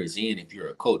right players in if you're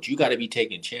a coach. You got to be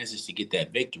taking chances to get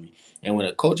that victory. And when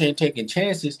a coach ain't taking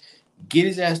chances, get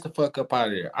his ass the fuck up out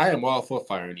of there. I am all for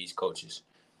firing these coaches.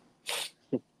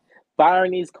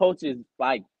 Firing these coaches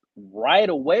like right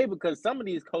away, because some of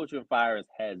these coaching fires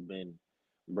has been,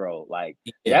 bro. Like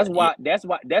that's why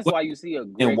you see a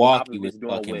Greg Popovich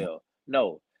doing well.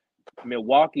 No,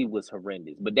 Milwaukee was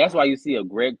horrendous, but that's why you see a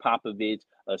Greg Popovich,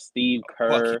 a Steve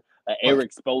Kerr, a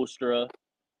Eric Spoelstra,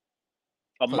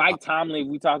 a Mike Tomlin.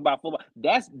 We talk about football.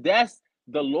 That's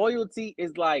the loyalty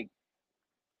is like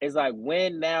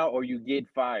win now or you get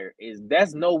fired.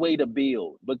 That's no way to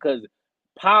build, because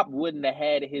Pop wouldn't have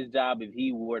had his job if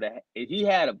he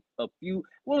had a few.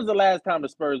 When was the last time the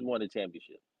Spurs won a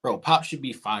championship? Bro, Pop should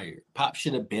be fired. Pop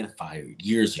should have been fired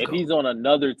years ago. If he's on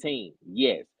another team,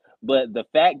 yes. But the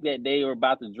fact that they are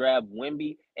about to draft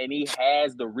Wemby and he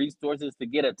has the resources to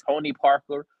get a Tony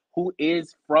Parker who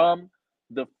is from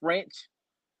the France,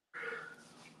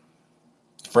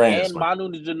 and Manu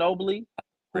Ginobili,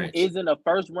 who isn't a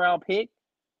first-round pick.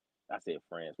 I said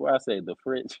France. Where I say the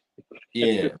French.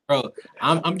 Yeah, bro.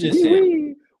 I'm just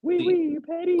saying.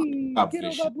 Patty. Get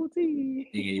on my booty.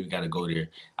 You even got to go there.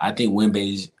 I think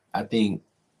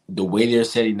the way they're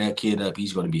setting that kid up,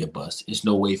 he's going to be a bust. It's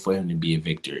no way for him to be a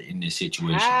victor in this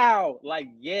situation. How? Like,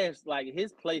 yes, like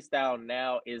his play style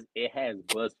now it has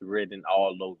bust written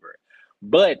all over it.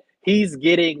 But he's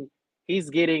getting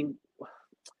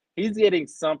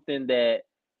something that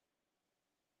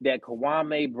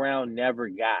Kwame Brown never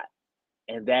got.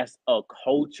 And that's a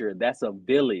culture. That's a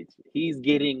village. He's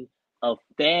getting a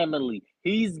family.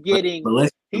 He's getting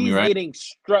getting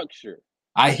structure.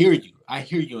 I hear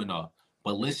you and all.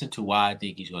 But listen to why I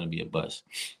think he's going to be a bust.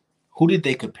 Who did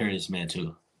they compare this man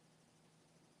to?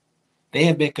 They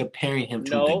have been comparing him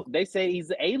to. No, they say he's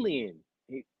an alien.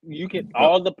 You can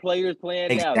all the players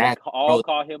playing now. They all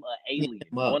call him an alien.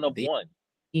 One of one.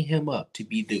 Him up to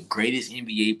be the greatest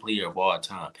NBA player of all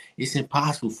time. It's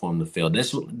impossible for him to fail.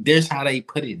 That's how they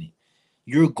put it in.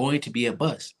 You're going to be a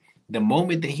bust. The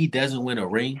moment that he doesn't win a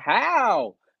ring.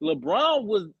 How? LeBron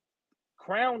was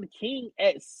crowned king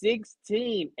at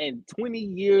 16 and 20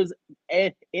 years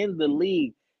in the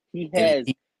league. He has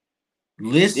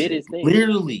did his thing.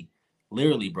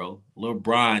 Literally, bro.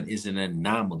 LeBron is an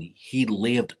anomaly. He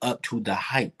lived up to the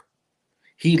hype.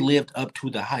 You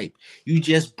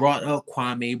just brought up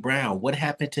Kwame Brown. What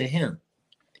happened to him?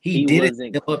 He didn't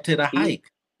live up to the hype.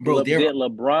 Bro,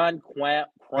 LeBron crown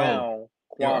Kwame.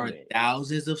 There are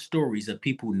thousands of stories of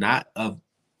people not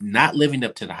living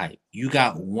up to the hype. You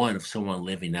got one of someone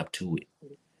living up to it.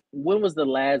 When was the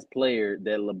last player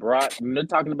that LeBron? We're not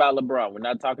talking about LeBron. We're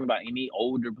not talking about any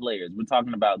older players. We're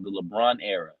talking about the LeBron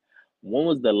era. When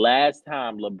was the last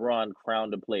time LeBron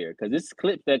crowned a player? Because this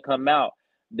clip that come out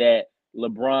that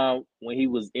LeBron, when he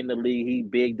was in the league, he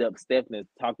bigged up Steph and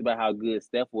talked about how good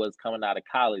Steph was coming out of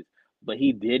college, but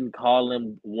he didn't call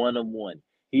him one-on-one.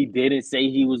 He didn't say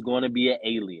he was going to be an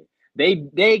alien.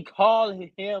 They call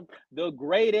him the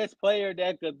greatest player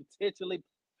that could potentially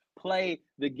play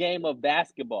the game of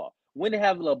basketball. When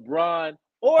have LeBron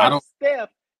or Steph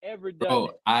ever done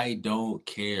it? I don't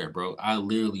care, bro. I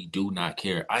literally do not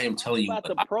care. I am telling you. About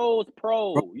the pros.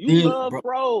 Bro, you love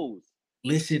pros.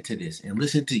 Listen to this, and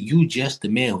listen to you, just the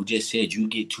man who just said you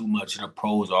get too much of the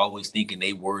pros always thinking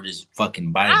they word is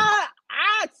fucking Bible.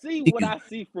 I see what I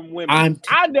see from women.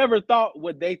 I never thought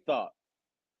what they thought.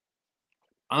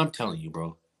 I'm telling you,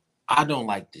 bro. I don't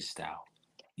like this style.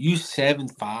 You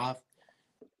 7'5",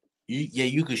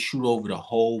 you could shoot over the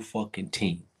whole fucking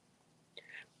team.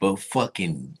 But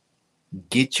fucking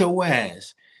get your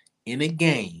ass in a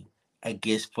game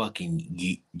against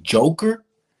fucking Joker,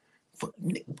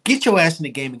 Get your ass in the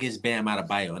game against Bam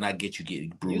Adebayo, and I get you getting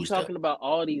You bruised talking up. about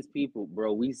all these people,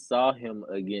 bro. We saw him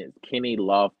against Kenny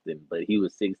Lofton, but he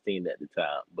was 16 at the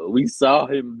time. But we saw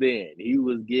him then. He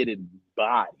was getting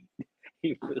bodied.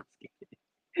 He was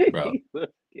Bro. he was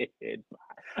getting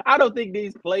bodied. I don't think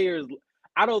these players.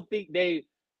 I don't think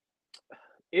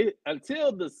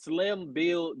until the slim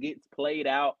build gets played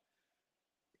out.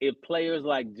 If players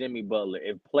like Jimmy Butler,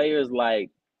 if players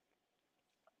like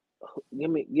give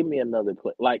me another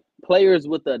play, like players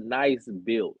with a nice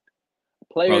build,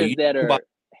 players that are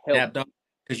healthy,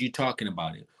 because you're talking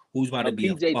about it. Who's about to be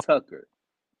PJ Tucker?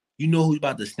 You know who's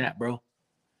about to snap, bro?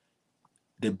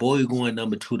 The boy going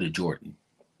number 2 to Jordan.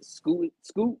 Scoot.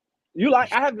 I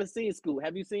haven't seen Scoot.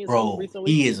 Have you seen Scoot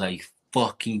recently? He is a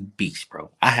fucking beast,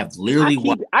 bro. I have literally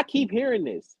I keep hearing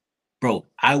this. Bro,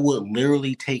 I would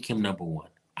literally take him number 1.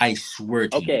 I swear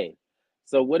to you. Okay.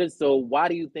 So why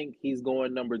do you think he's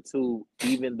going number 2,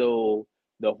 even though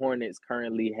the Hornets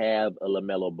currently have a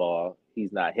LaMelo Ball?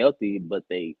 He's not healthy, but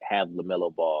they have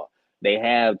LaMelo Ball. They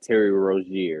have Terry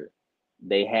Rozier.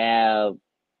 They have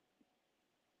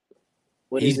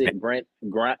Brent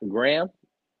Graham?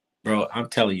 Bro, I'm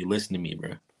telling you, listen to me,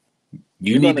 bro.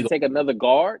 You need to take another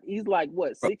guard? He's like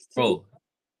what, 6'2"? Bro,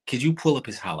 could you pull up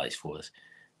his highlights for us?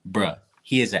 Bro,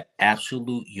 he is an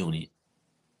absolute unit.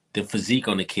 The physique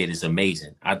on the kid is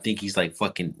amazing. I think he's like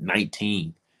fucking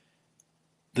 19.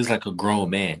 Looks like a grown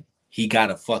man. He got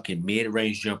a fucking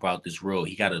mid-range jump out this road.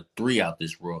 He got a 3 out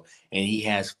this road. And he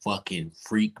has fucking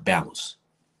freak bounce.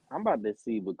 I'm about to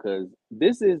see, because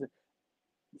this is,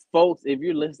 folks, if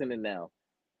you're listening now,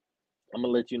 I'm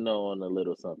going to let you know on a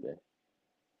little something.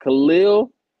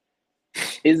 Khalil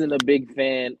isn't a big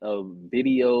fan of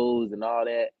videos and all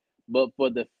that. But for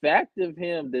the fact of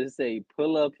him to say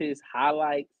pull up his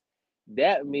highlights,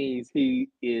 that means he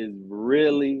is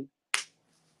really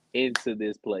into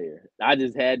this player. I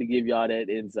just had to give y'all that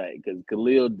insight because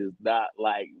Khalil does not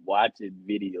like watching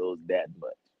videos that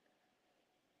much.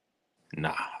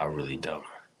 Nah, I really don't.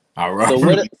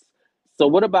 So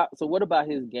what about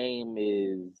his game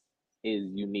is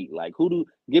unique? Like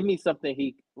give me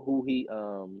something who he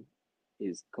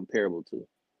is comparable to.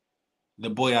 The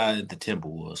boy out at the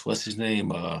Timberwolves. What's his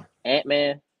name?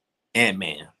 Ant-Man.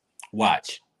 Ant-Man.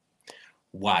 Watch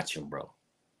him, bro.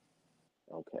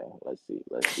 Okay, let's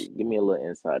see. Give me a little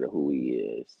insight of who he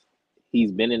is.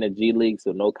 He's been in the G League,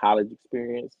 so no college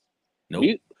experience. Nope.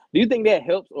 Do you think that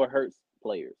helps or hurts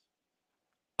players?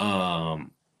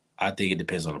 I think it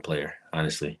depends on the player,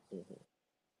 honestly. Mm-hmm.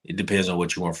 It depends on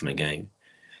what you want from the game.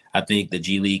 I think the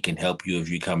G League can help you if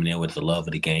you're coming in with the love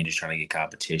of the game, just trying to get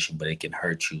competition, but it can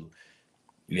hurt you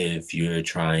if you're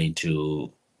trying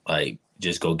to like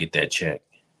just go get that check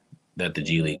that the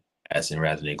G League has,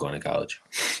 rather than going to college.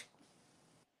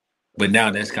 But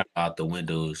now that's kind of out the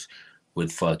windows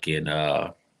with fucking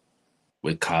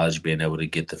with college being able to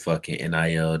get the fucking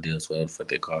NIL deals for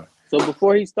their car. So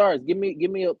before he starts, give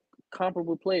me a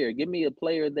comparable player. Give me a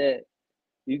player that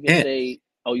you can say.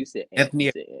 Oh, you said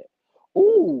Anthony.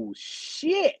 Ooh,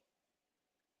 shit,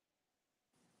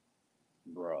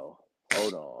 bro.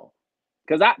 Hold on,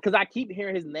 cause I keep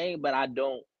hearing his name, but I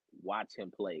don't watch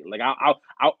him play. Like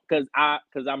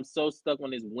cause I'm so stuck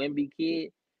on this Wemby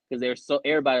kid. Because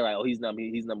everybody like, oh, he's number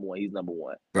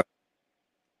one. Bro,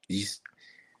 Is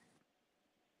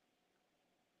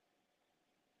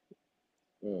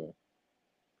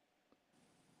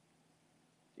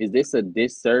this a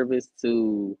disservice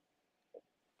to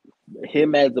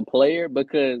him as a player?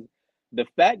 Because the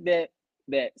fact that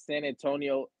San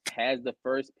Antonio has the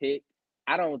first pick,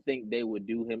 I don't think they would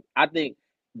do him. I think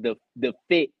the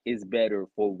fit is better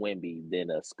for Wemby than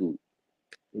a Scoot.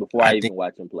 Before I even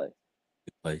watch him play.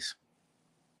 Place.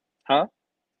 Huh?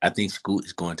 I think Scoot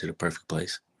is going to the perfect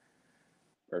place.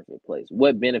 Perfect place.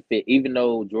 What benefit, even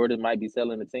though Jordan might be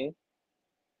selling the team?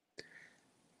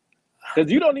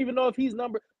 Because you don't even know if he's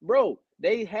bro,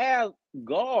 they have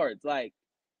guards. Like,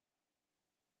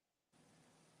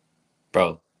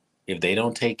 bro, if they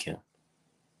don't take him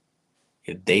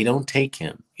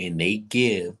and they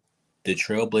give the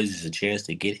Trailblazers a chance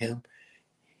to get him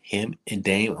and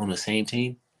Dame on the same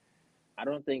team, I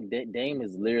don't think that Dame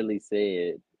has literally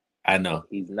said, I know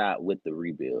he's not with the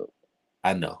rebuild.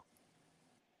 I know.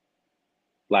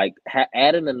 Like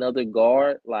adding another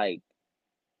guard, like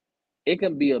it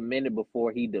can be a minute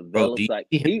before he develops. Bro,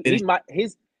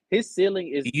 his ceiling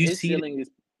is.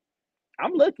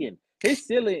 I'm looking. His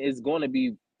ceiling is going to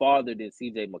be farther than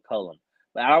CJ McCollum,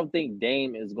 but I don't think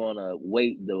Dame is going to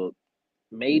wait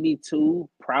maybe 2,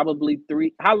 probably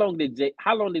 3. How long did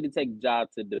it take Ja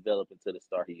to develop into the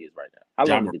star he is right now? How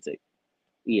long did it take?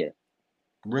 Yeah.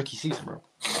 Rookie season, bro.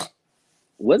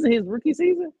 Was it his rookie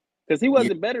season? Because he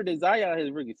wasn't better than Zion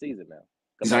his rookie season now.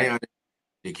 Zion,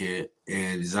 the kid,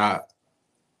 and Ja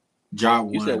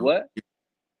won. You said what?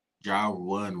 Ja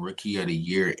won Rookie of the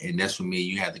Year, and that's when me and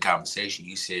you had the conversation.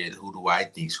 You said, "Who do I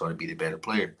think is going to be the better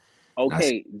player?"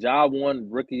 Okay, Ja won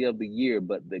Rookie of the Year,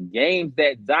 but the games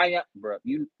that Zion, bro,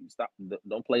 you stop.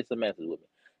 Don't play semantics with me.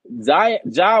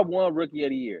 Ja won Rookie of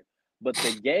the Year, but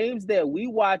the games that we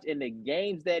watch and the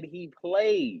games that he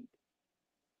played,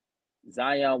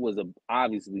 Zion was a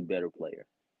obviously better player.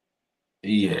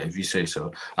 Yeah, if you say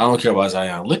so. I don't care about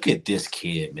Zion. Look at this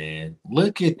kid, man.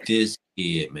 Look at this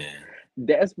kid, man.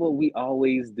 That's what we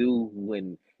always do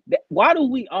why do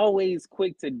we always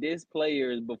quick to diss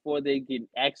players before they can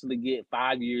actually get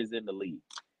 5 years in the league?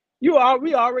 We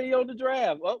already on the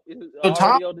draft. Oh,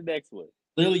 already on the next one.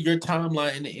 Literally your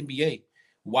timeline in the NBA.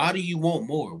 Why do you want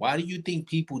more? Why do you think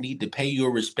people need to pay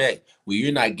your respect when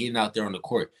you're not getting out there on the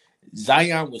court?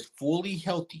 Zion was fully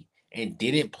healthy and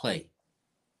didn't play.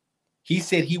 He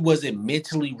said he wasn't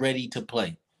mentally ready to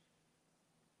play.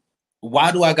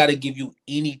 Why do I got to give you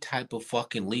any type of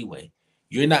fucking leeway?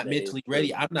 You're not mentally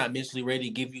ready. I'm not mentally ready to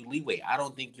give you leeway. I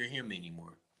don't think you're him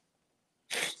anymore.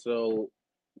 So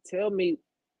tell me,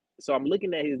 so I'm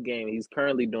looking at his game. He's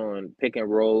currently doing pick and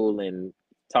roll and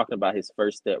talking about his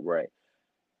first step right.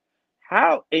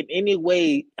 How, in any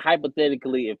way,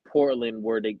 hypothetically, if Portland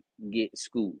were to get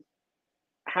Scoot,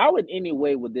 how in any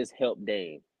way would this help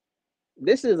Dame?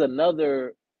 This is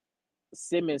another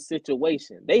Simmons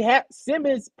situation.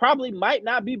 Simmons probably might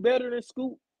not be better than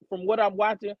Scoot from what I'm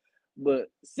watching, but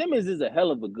Simmons is a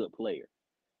hell of a good player.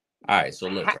 All right, so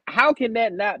look. How can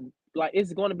that not, like,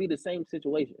 it's going to be the same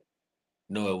situation?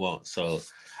 No, it won't. So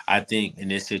I think in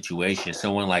this situation,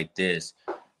 someone like this,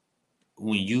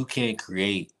 when you can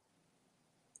create,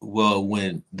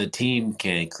 when the team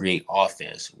can create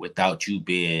offense without you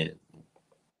being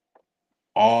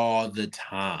all the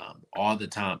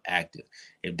time active.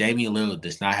 If Damian Lillard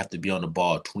does not have to be on the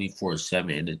ball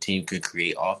 24/7 and the team can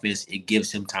create offense, it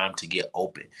gives him time to get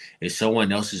open. If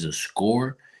someone else is a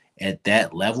scorer at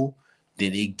that level,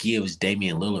 then it gives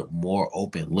Damian Lillard more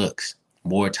open looks,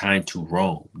 more time to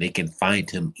roam. They can find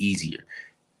him easier.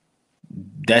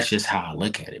 That's just how I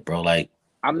look at it, bro. Like,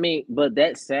 I mean, but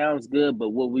that sounds good, but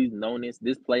what we've noticed,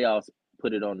 this playoffs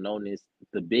put it on notice,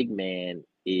 the big man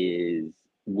is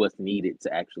what's needed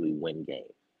to actually win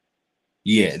games.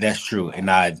 Yeah, that's true.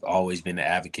 And I've always been the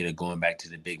advocate of going back to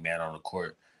the big man on the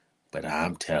court. But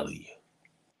I'm telling you,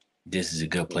 this is a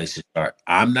good place to start.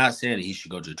 I'm not saying that he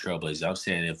should go to the Trailblazers. I'm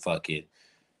saying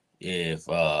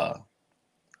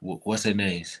what's their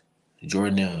names?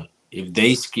 Jordan. If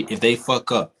they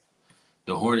fuck up,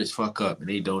 the Hornets fuck up and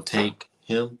they don't take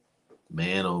him,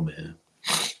 man, oh man.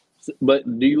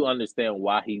 But do you understand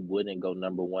why he wouldn't go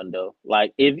number one though?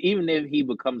 Like, even if he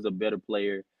becomes a better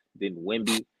player than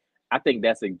Wemby, I think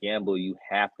that's a gamble you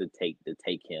have to take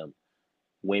him.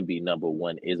 Wemby number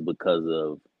one is because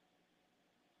of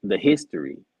the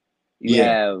history.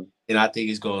 And I think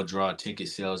it's going to draw ticket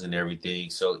sales and everything.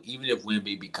 So even if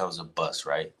Wemby becomes a bust,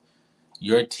 right,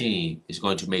 your team is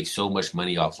going to make so much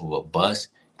money off of a bust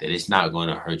that it's not going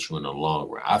to hurt you in the long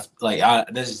run.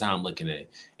 This is how I'm looking at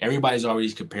it. Everybody's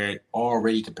already comparing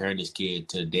this kid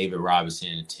to David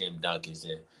Robinson and Tim Duncan.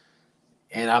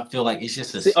 And I feel like it's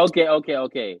just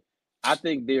okay. I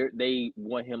think they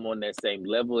want him on that same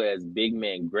level as big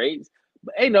man greats,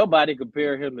 but ain't nobody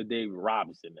compare him to David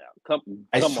Robinson now. Come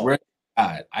on.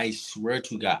 I swear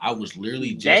to God, I was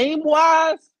literally just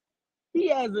game-wise, he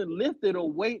hasn't lifted a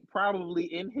weight probably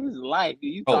in his life.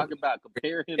 You talking about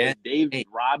comparing him to David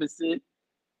Robinson?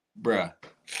 Bruh,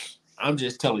 I'm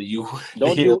just telling you.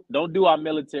 Don't do our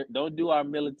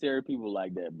military people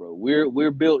like that, bro.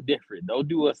 We're built different. Don't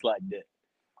do us like that.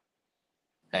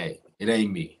 Hey, it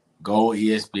ain't me. Go on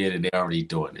ESPN and they already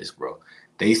doing this, bro.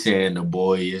 They saying the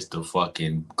boy is the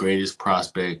fucking greatest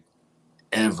prospect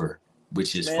ever,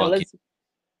 which is fucking.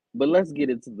 But let's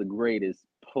get into the greatest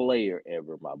player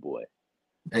ever, my boy.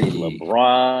 Hey.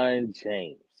 LeBron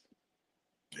James.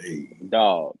 Hey.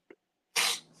 Dog.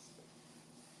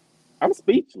 I'm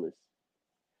speechless.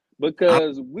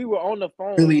 Because we were on the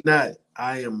phone. Really not.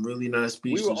 I am really not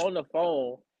speechless. We were on the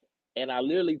phone, and I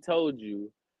literally told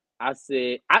you, I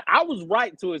said, I was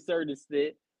right to a certain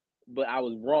extent, but I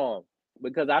was wrong.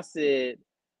 Because I said,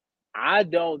 I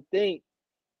don't think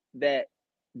that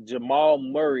Jamal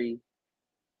Murray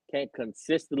can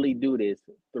consistently do this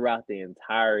throughout the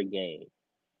entire game.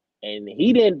 And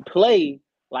he didn't play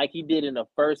like he did in the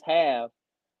first half,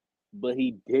 but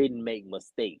he didn't make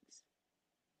mistakes.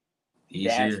 He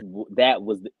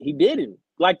didn't.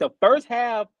 Like, the first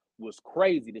half was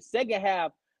crazy. The second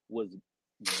half was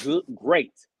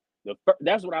great.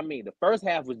 That's what I mean. The first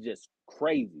half was just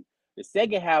crazy. The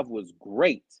second half was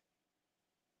great.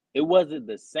 It wasn't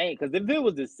the same, because if it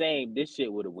was the same, this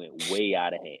shit would have went way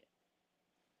out of hand.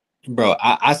 Bro,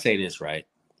 I say this, right?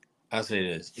 I say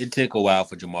this. It took a while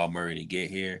for Jamal Murray to get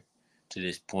here to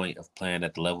this point of playing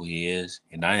at the level he is,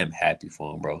 and I am happy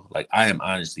for him, bro. Like, I am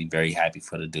honestly very happy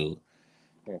for the dude.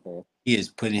 Mm-hmm. He is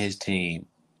putting his team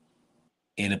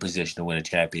in a position to win a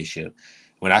championship.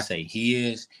 When I say he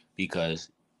is,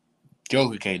 because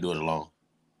Joker can't do it alone.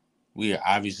 We are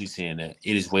obviously seeing that.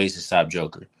 It is ways to stop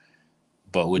Joker.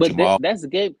 But with Jamal, that's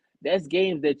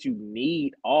games that you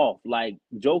need off. Like,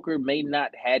 Joker may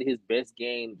not had his best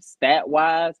game stat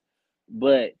wise,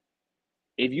 but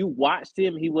if you watched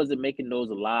him, he wasn't making those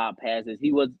lob passes.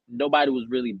 Nobody was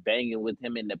really banging with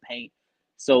him in the paint.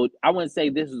 So I wouldn't say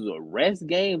this is a rest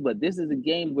game, but this is a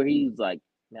game where he's like,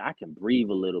 man, I can breathe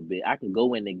a little bit. I can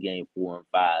go into game 4 and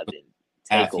 5 and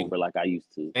take over like I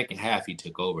used to. Second half, he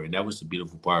took over, and that was the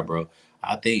beautiful part, bro.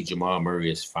 I think Jamal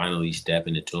Murray is finally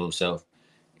stepping into himself.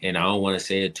 And I don't want to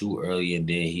say it too early, and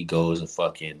then he goes and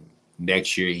fucking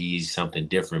next year he's something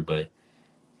different, but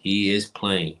he is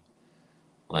playing.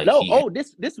 Like,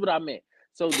 this is what I meant.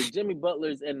 So the Jimmy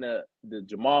Butlers and the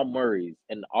Jamal Murrays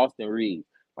and the Austin Reeves,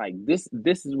 like this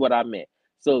is what I meant.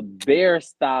 So their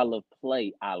style of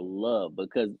play I love,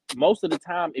 because most of the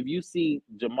time if you see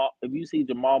Jamal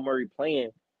Murray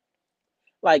playing,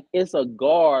 like, it's a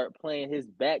guard playing his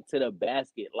back to the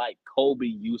basket like Kobe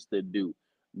used to do,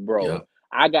 bro. Yeah.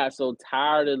 I got so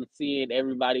tired of seeing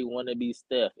everybody want to be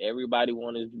Steph. Everybody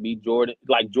want to be Jordan.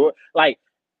 Like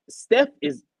Steph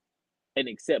is an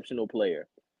exceptional player,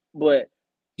 but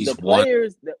the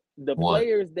players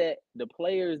that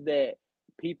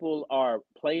people are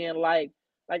playing like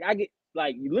I get,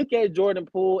 like, you look at Jordan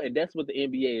Poole, and that's what the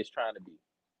NBA is trying to be.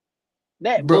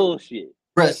 That bullshit.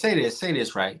 Bro, say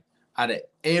this, right? Out of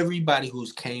everybody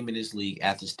who's came in this league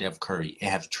after Steph Curry and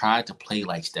have tried to play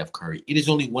like Steph Curry, it is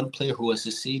only one player who has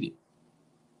succeeded.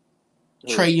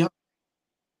 Trae Young.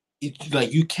 It's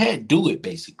like, you can't do it,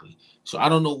 basically. So I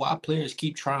don't know why players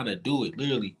keep trying to do it.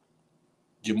 Literally,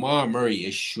 Jamal Murray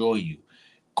is showing you,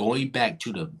 going back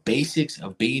to the basics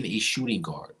of being a shooting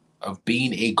guard, of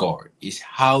being a guard, is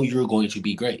how you're going to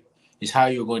be great. It's how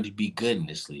you're going to be good in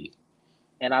this league.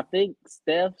 And I think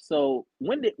Steph, so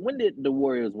when did the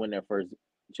Warriors win their first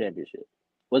championship?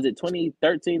 Was it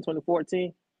 2013,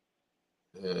 2014?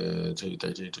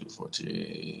 2013,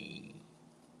 2014.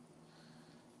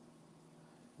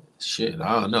 Shit,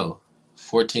 I don't know.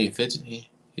 14, 15?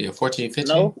 Yeah, 14,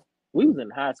 15? No, we was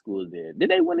in high school then. Did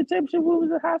they win the championship when we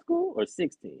was in high school, or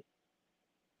 16?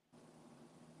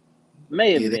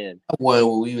 May have been. One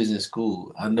when we was in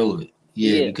school. I know it.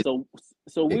 Yeah.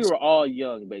 So we were all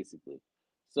young, basically.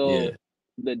 So yeah.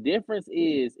 The difference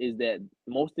is that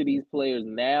most of these players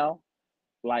now,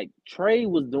 like Trae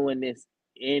was doing it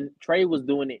in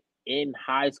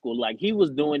high school. Like, he was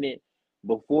doing it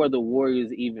before the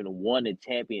Warriors even won a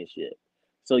championship.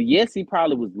 So yes, he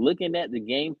probably was looking at the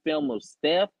game film of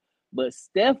Steph, but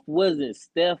Steph wasn't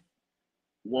Steph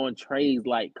on Trae's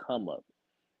like come up.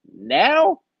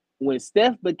 Now, when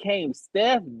Steph became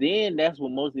Steph, then that's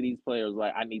when most of these players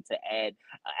like, I need to add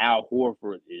Al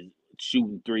Horford is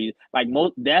shooting threes. Like,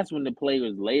 that's when the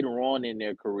players later on in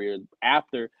their careers,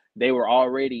 after they were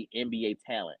already NBA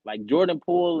talent. Like Jordan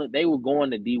Poole, they were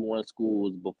going to D1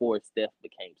 schools before Steph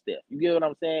became Steph. You get what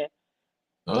I'm saying?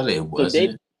 No, they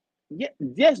wasn't.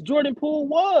 Yes, Jordan Poole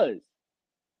was.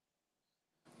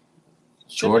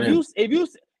 Jordan. So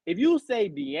if you say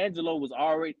D'Angelo was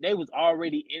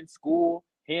already in school,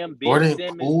 him, Ben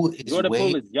Simmons, Jordan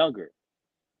Poole is younger.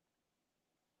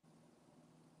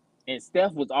 And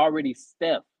Steph was already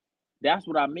Steph. That's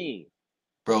what I mean.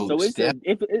 Bro, so it's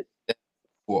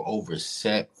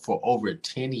Steph for over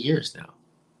 10 years now.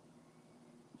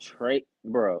 Trae,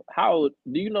 bro, how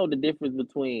do you know the difference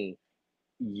between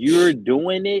you're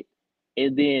doing it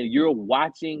and then you're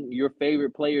watching your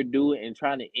favorite player do it and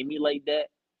trying to emulate that?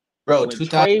 Bro, when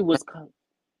Trae was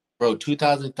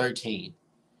 2013,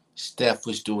 Steph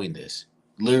was doing this.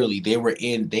 Literally, they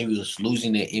was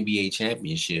losing their NBA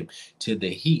championship to the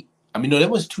Heat. I mean, no, that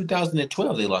was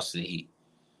 2012 they lost to the Heat.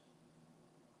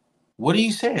 What are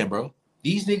you saying, bro?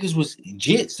 These niggas was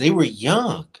jits. They were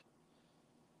young.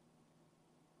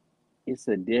 It's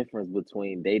a difference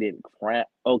between they didn't crap.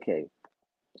 Okay,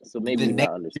 so maybe you're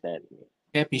not understanding me.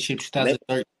 Championship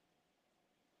 2013.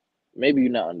 Maybe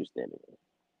you're not understanding me.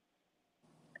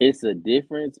 It's a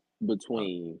difference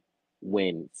between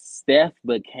when Steph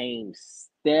became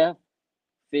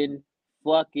Stephen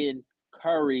fucking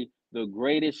Curry, the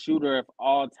greatest shooter of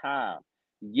all time.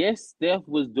 Yes, Steph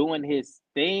was doing his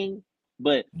thing,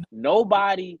 but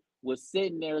nobody was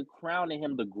sitting there crowning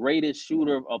him the greatest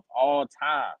shooter of all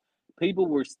time. People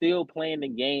were still playing the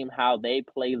game how they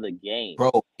play the game.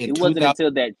 Bro, it wasn't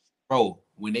until that. Bro,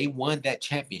 when they won that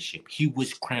championship, he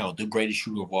was crowned the greatest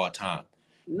shooter of all time.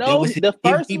 No, the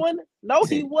first one. No,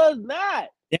 he was not.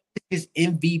 That was his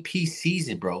MVP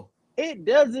season, bro. It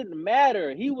doesn't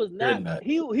matter. He was not.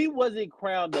 He wasn't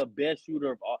crowned the best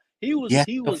shooter of all. He was. Yeah,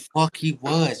 he was. The fuck he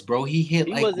was, bro. He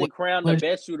wasn't crowned the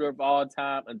best shooter of all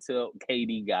time until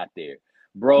KD got there,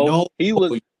 bro. No, he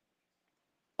was.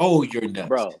 Oh, you're nuts,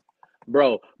 bro.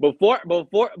 Before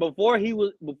he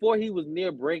was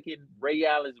near breaking Ray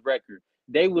Allen's record,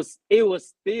 it was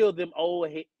still them old.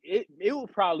 It was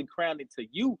probably crowned it to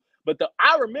you, but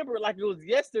I remember it like it was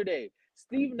yesterday.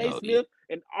 Stephen A. Smith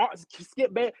and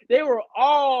Skip Bayless, they were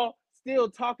all still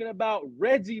talking about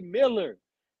Reggie Miller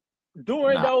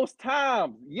during those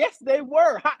times. Yes, they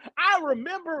were. I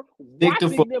remember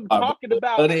watching them talking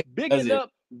about bigging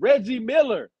up Reggie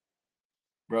Miller.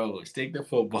 Bro, stick to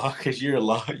football because you're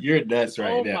nuts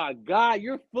right now. Oh my God,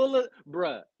 you're full of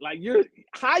bruh. Like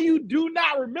how you do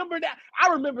not remember that?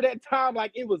 I remember that time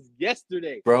like it was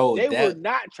yesterday. Bro, they were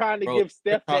not trying to give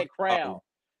Steph that crown.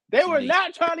 They were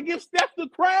not trying to give Steph the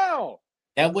crown.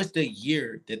 That was the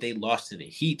year that they lost to the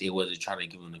Heat. They wasn't trying to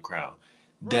give him the crown.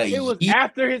 It was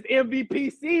after his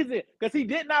MVP season because he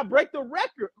did not break the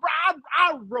record. Bro,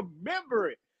 I remember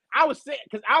it. I was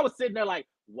sitting there like,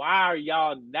 why are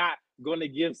y'all not going to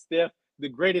give Steph the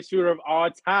greatest shooter of all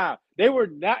time? They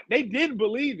didn't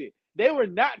believe it. They were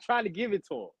not trying to give it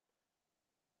to him.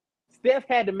 Steph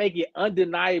had to make it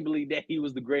undeniably that he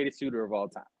was the greatest shooter of all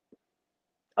time.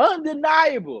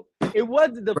 Undeniable. It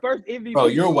wasn't the first MVP. Bro,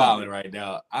 you're wilding right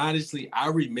now. Honestly, I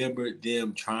remember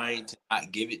them trying to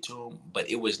not give it to him, but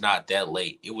it was not that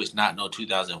late. It was not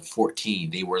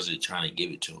 2014. They wasn't trying to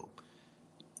give it to him.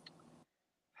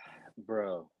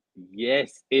 Bro,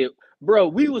 yes, we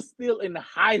was still in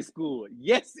high school.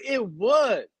 Yes, it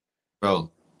was.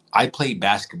 Bro, I played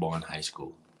basketball in high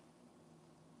school.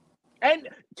 And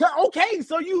okay,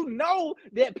 so you know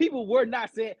that people were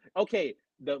not saying, okay,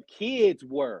 the kids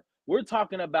were. We're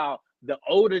talking about the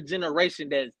older generation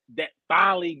that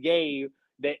finally gave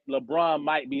that LeBron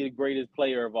might be the greatest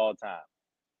player of all time.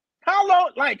 How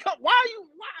long? Like, why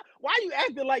are you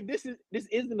acting like this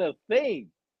isn't a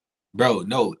thing? Bro,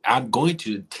 no, I'm going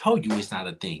to tell you it's not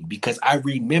a thing because I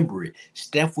remember it.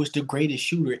 Steph was the greatest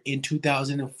shooter in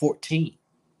 2014.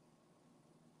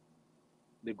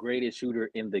 The greatest shooter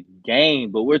in the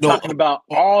game, but we're talking about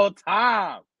all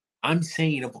time. I'm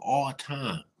saying of all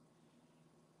time.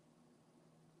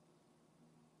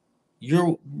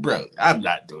 Bro, I'm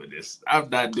not doing this.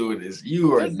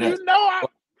 You are nuts. You know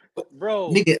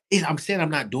bro. Nigga, I'm saying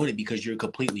I'm not doing it because you're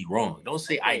completely wrong. Don't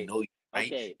say I know you. Right?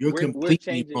 Okay, you're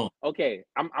completely wrong. Okay,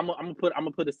 I'm gonna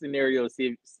put a scenario.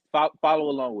 See if follow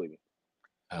along with me.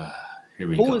 Here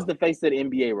we go. Who is the face of the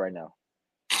NBA right now?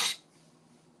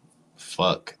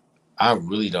 Fuck, I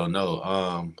really don't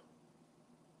know.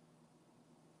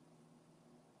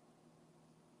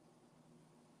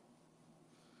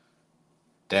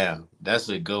 Damn, that's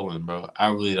a good one, bro. I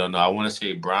really don't know. I want to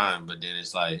say Brian, but then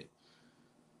it's like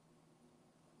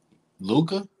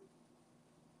Luka.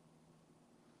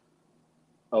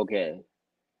 Okay.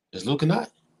 Is Luka not?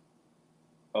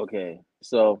 Okay.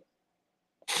 So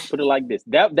put it like this.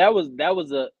 That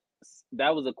was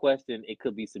a question. It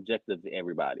could be subjective to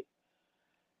everybody.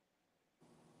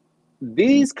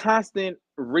 These constant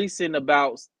recent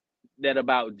about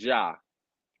Ja.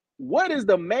 What is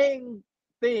the main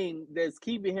thing that's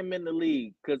keeping him in the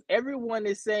league? Because everyone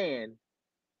is saying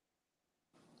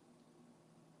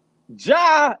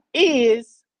Ja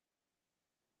is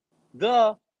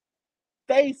the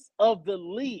face of the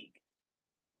league.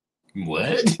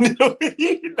 What?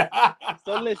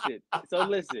 So listen.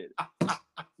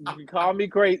 You can call me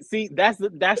crazy. See, that's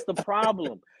the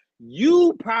problem.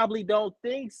 You probably don't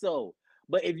think so.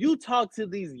 But if you talk to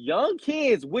these young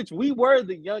kids, which we were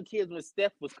the young kids when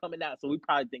Steph was coming out, so we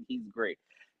probably think he's great.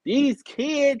 These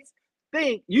kids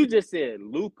think, you just said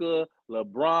Luka,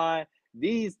 LeBron,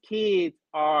 these kids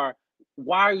are,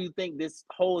 why do you think this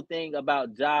whole thing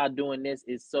about Ja doing this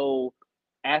is so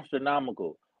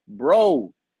astronomical?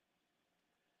 Bro,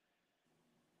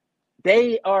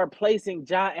 they are placing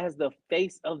Ja as the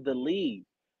face of the league.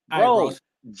 Bro,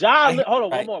 Ja,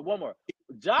 hold on, one more.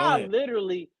 Ja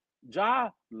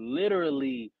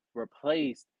literally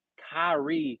replaced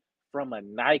Kyrie from a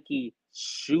Nike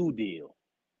shoe deal.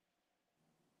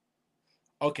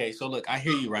 Okay, so look, I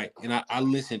hear you, right? And I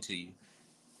listen to you.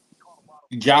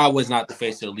 Ja was not the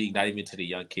face of the league, not even to the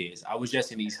young kids. I was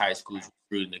just in these high schools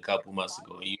recruiting a couple months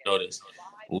ago, and you notice,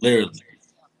 literally,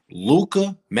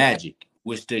 Luka Magic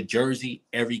was the jersey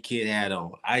every kid had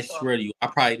on. I swear to you, I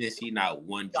probably didn't see not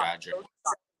one Ja jersey.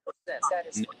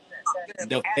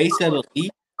 The face of the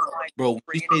league, bro.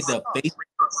 When you say the face,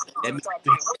 that means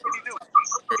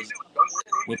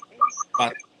when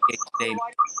about the name.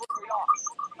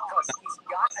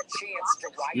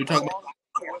 You're talking about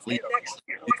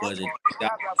because in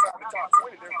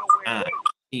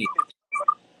 2019,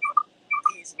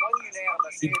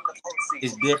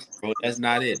 it's different, bro. That's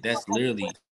not it. That's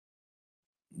literally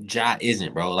Ja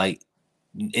isn't, bro. Like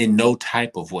in no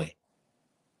type of way.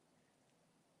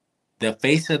 The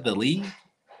face of the league,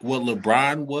 what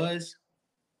LeBron was.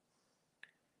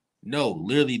 No,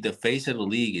 literally, the face of the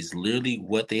league is literally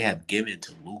what they have given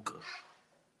to Luka.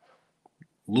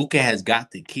 Luka has got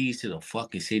the keys to the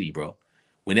fucking city, bro.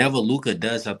 Whenever Luka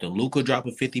does something, Luka drop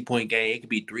a 50-point game, it could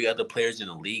be 3 other players in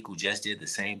the league who just did the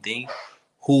same thing.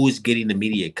 Who is getting the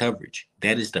media coverage?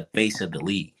 That is the face of the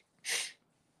league.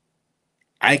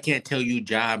 I can't tell you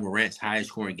Ja Morant's highest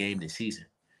scoring game this season.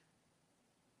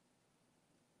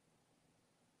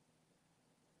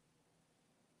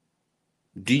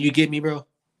 Do you get me, bro?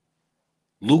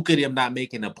 Luka them not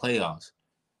making the playoffs.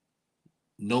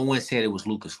 No one said it was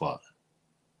Luka's fault.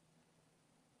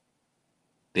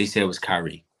 They said it was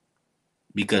Kyrie.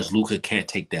 Because Luka can't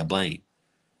take that blame.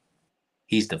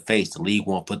 He's the face. The league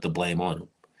won't put the blame on him.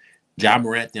 Ja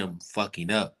Morant them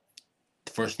fucking up.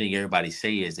 The first thing everybody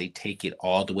say is they take it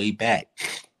all the way back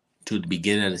to the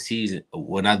beginning of the season.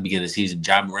 Well, not the beginning of the season.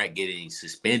 Ja Morant getting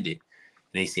suspended.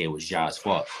 And they say it was Ja's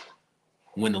fault.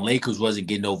 When the Lakers wasn't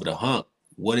getting over the hump,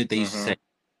 what did they say?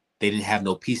 They didn't have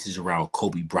no pieces around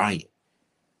Kobe Bryant.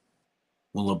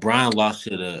 When LeBron lost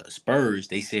to the Spurs,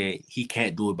 they said he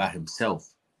can't do it by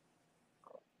himself.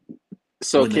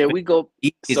 So when can we go?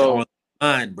 It's on the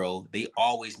line, bro. They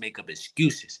always make up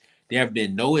excuses. There have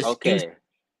been no excuse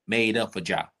made up for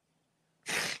Ja.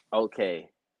 Okay.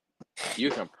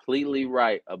 You're completely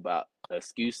right about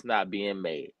excuse not being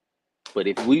made. But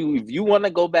if you want to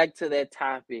go back to that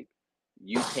topic,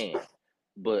 you can.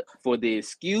 But for the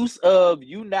excuse of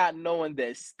you not knowing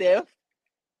that Steph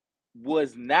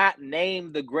was not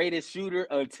named the greatest shooter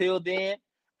until then,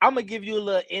 I'm going to give you a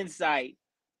little insight.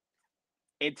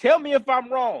 And tell me if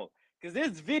I'm wrong, because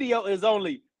this video is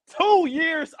only 2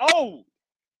 years old.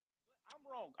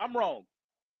 I'm wrong.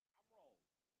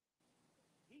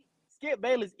 Skip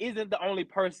Bayless isn't the only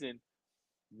person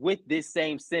with this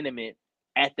same sentiment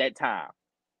at that time.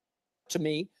 To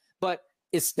me, but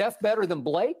is Steph better than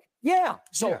Blake? Yeah.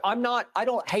 So I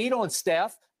don't hate on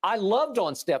Steph. I loved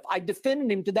on Steph. I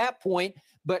defended him to that point,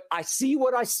 but I see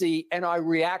what I see and I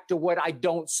react to what I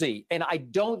don't see. And I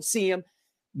don't see him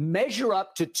measure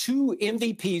up to 2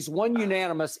 MVPs, 1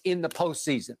 unanimous in the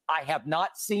postseason. I have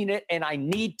not seen it, and I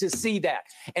need to see that.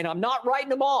 And I'm not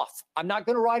writing him off. I'm not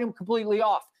going to write him completely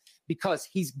off because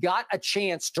he's got a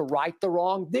chance to right the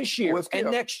wrong this year and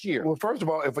next year. Well, first of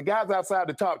all, if a guy's outside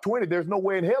the top 20, there's no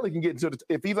way in hell he can get into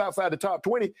if he's outside the top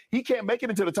 20, he can't make it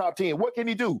into the top 10. What can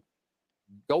he do?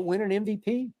 Go win an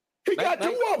MVP. He got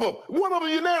 2 of them. One of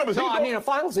them unanimous. No, I mean a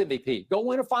finals MVP. Go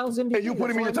win a finals MVP. And you put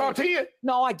him in your top 10?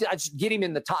 No, I just get him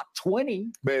in the top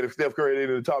 20. Man, if Steph Curry ain't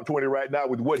in the top 20 right now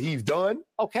with what he's done.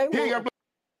 Okay.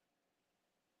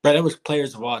 But that was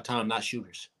players of all time, not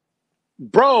shooters.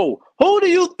 Bro, who do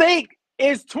you think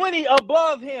is 20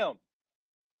 above him?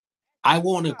 I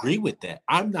won't agree with that.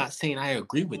 I'm not saying I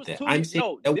agree with that. I'm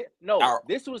saying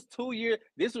this was 2 years.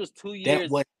 This was 2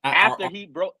 years after he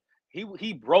broke.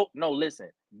 He broke. No, listen.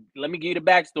 Let me give you the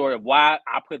backstory of why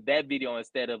I put that video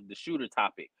instead of the shooter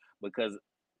topic because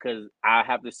I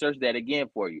have to search that again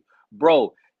for you,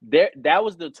 bro. That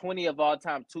was the 20 of all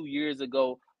time 2 years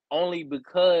ago, only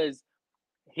because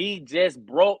he just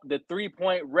broke the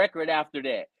 3-point record after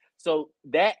that. So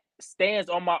that stands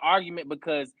on my argument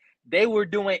because they were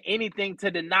doing anything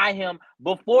to deny him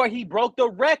before he broke the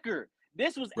record.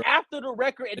 This was after the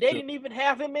record, and they didn't even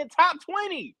have him in top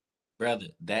 20. Brother,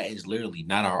 that is literally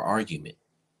not our argument.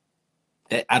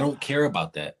 That I don't care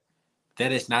about that.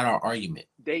 That is not our argument.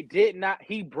 They did not.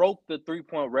 He broke the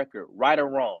 3-point record, right or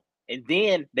wrong. And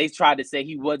then they tried to say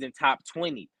he wasn't top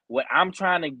 20. What I'm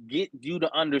trying to get you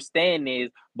to understand is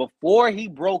before he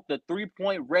broke the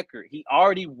 3-point record, he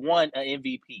already won an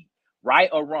MVP, right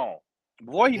or wrong.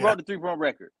 Before he broke the 3-point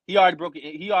record, he already broke it.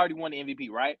 He already won the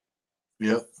MVP, right?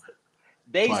 Yep.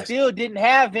 They still didn't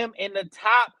have him in the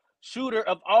top shooter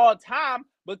of all time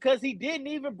because he didn't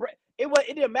even break.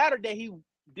 It didn't matter that he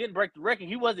didn't break the record.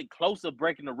 He wasn't close to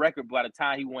breaking the record by the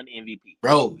time he won the MVP.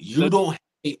 Bro, you don't have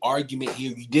an argument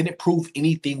here. You didn't prove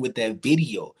anything with that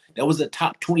video. That was a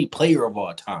top 20 player of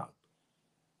all time.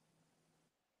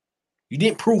 You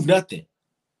didn't prove nothing.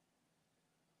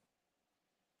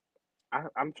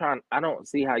 I'm trying. I don't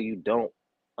see how you don't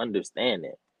understand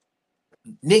it.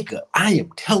 Nigga, I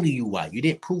am telling you why. You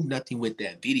didn't prove nothing with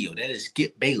that video. That is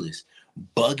Skip Bayless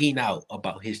bugging out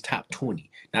about his top 20,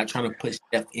 not trying to put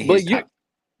Steph in his top.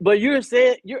 But you're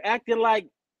acting like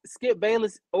Skip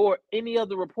Bayless or any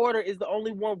other reporter is the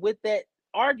only one with that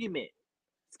argument.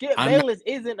 Skip Bayless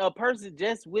isn't a person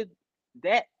just with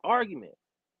that argument.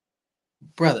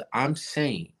 Brother, I'm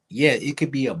saying, yeah, it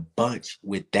could be a bunch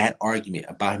with that argument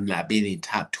about him not being in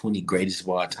top 20 greatest of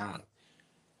all time.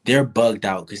 They're bugged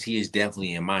out because he is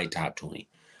definitely in my top 20.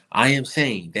 I am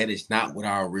saying that is not what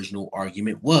our original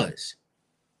argument was.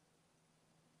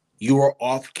 You are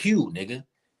off cue, nigga.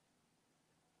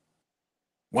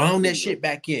 Wound that shit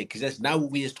back in because that's not what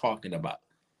we is talking about.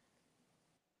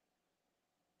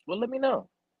 Well, let me know.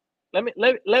 Let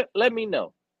me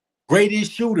know.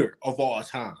 Greatest shooter of all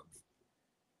time.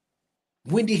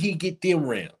 When did he get them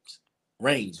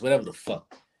rings, whatever the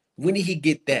fuck? When did he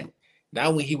get that?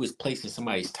 Not when he was placing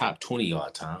somebody's top 20 all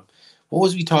time. What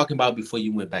was we talking about before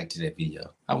you went back to that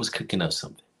video? I was cooking up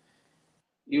something.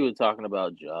 You were talking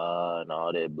about Ja and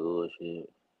all that bullshit.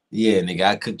 Yeah, nigga,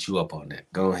 I cooked you up on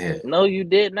that. Go ahead. No, you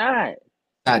did not.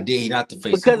 I did. Not the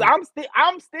face. Because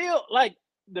I'm still like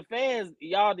the fans.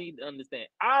 Y'all need to understand.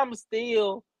 I'm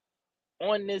still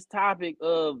on this topic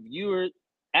of you're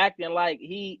acting like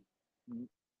he.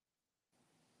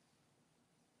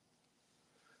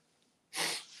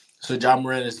 So Ja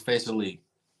Morant is the face of the league.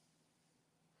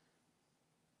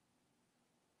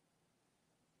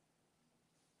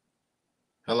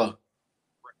 Hello.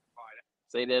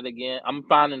 Say that again. I'm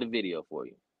finding the video for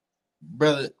you.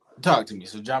 Brother, talk to me.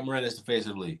 So Ja Morant is the face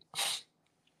of the league.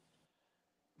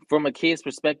 From a kid's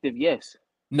perspective, yes.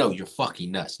 No, you're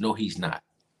fucking nuts. No, he's not.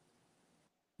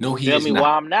 No, he is not. not. Tell me why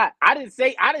I'm not. I didn't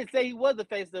say he was the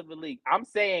face of the league. I'm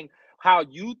saying how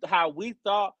we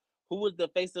thought who was the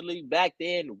face of the league back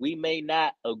then. We may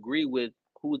not agree with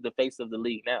who's the face of the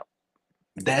league now.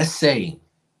 That's saying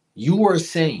you are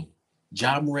saying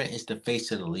Ja Morant is the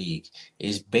face of the league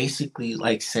is basically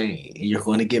like saying, and you're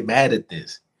going to get mad at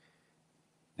this,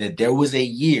 that there was a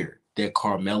year that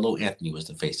Carmelo Anthony was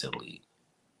the face of the league.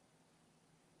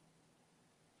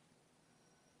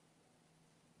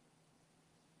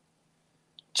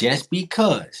 Just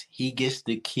because he gets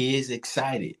the kids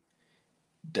excited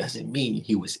doesn't mean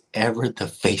he was ever the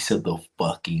face of the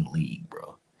fucking league,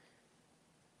 bro.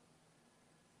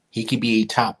 He could be a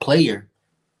top player,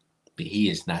 but he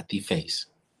is not the face.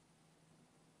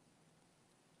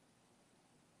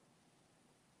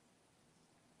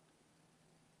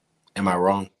 Am I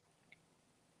wrong?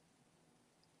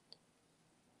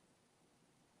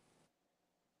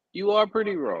 You are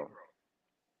pretty wrong.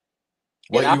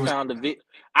 What and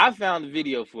I found the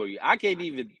video for you. I can't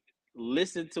even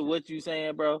listen to what you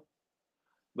saying, bro,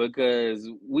 because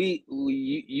you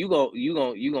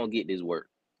gonna get this work.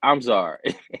 I'm sorry,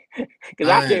 because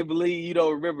I can't believe you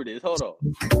don't remember this. Hold on.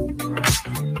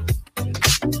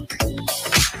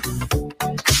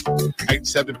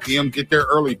 7 p.m. Get there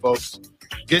early, folks.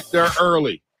 Get there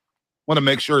early. Want to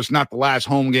make sure it's not the last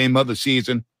home game of the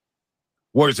season.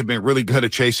 Warriors have been really good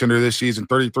at chasing her this season,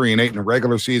 33-8 in the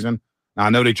regular season. Now, I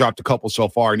know they dropped a couple so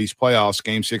far in these playoffs,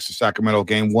 Game 6 to Sacramento,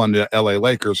 Game 1 to L.A.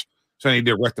 Lakers. So they need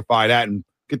to rectify that and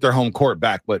get their home court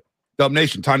back. But Dub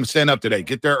Nation, time to stand up today.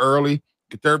 Get there early.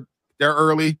 Get there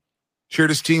early. Cheer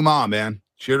this team on, man.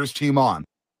 Cheer this team on.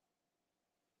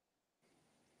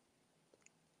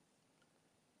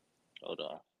 Hold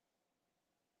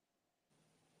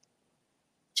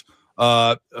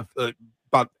on.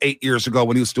 About 8 years ago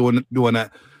when he was doing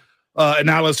that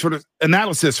analysis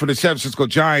for the San Francisco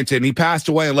Giants, and he passed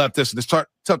away and left us. It's tough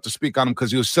to speak on him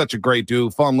because he was such a great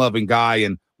dude, fun-loving guy,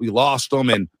 and we lost him.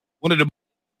 And one of the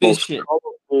most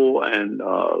colorful and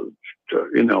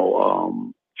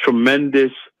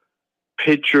tremendous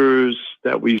pitchers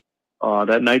that we that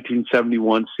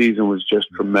 1971 season was just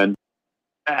tremendous.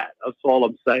 That's all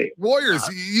I'm saying. Warriors,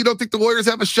 you don't think the Warriors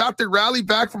have a shot to rally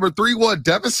back from a 3-1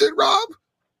 deficit, Rob?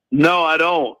 No, I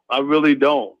don't. I really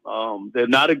don't. They're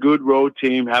not a good road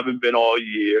team. Haven't been all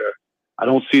year. I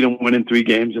don't see them winning 3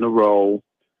 games in a row.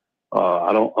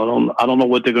 I don't know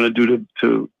what they're going to do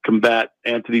to combat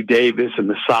Anthony Davis and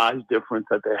the size difference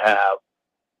that they have.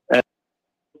 And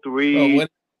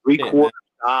three-quarter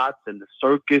shots and the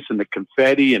circus and the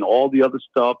confetti and all the other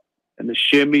stuff and the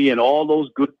shimmy and all those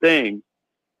good things.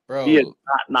 Bro. He has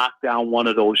not knocked down one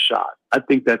of those shots. I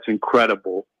think that's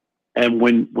incredible. And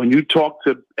when you talk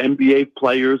to NBA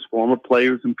players, former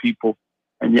players and people,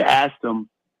 and you ask them,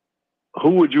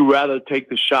 who would you rather take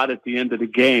the shot at the end of the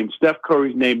game? Steph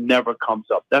Curry's name never comes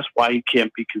up. That's why he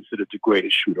can't be considered the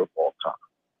greatest shooter of all time.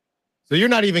 So you're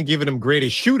not even giving him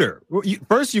greatest shooter.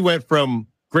 First, you went from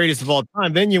greatest of all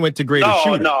time, then you went to greatest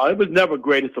shooter. No, it was never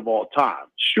greatest of all time.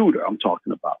 Shooter, I'm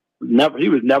talking about. He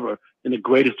was never in the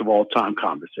greatest of all time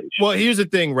conversation. Well, here's the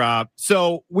thing, Rob.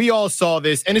 So we all saw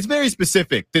this, and it's very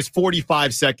specific, this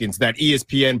 45 seconds that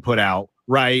ESPN put out,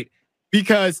 right?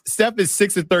 Because Steph is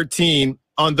 6 of 13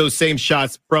 on those same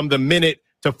shots from the minute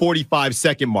to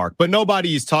 45-second mark, but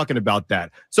nobody is talking about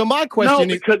that. So my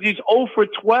question is, because he's 0 for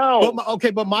 12.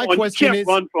 But my question is,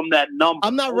 run from that number.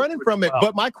 I'm not running from it,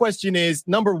 but my question is,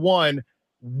 number one,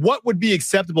 what would be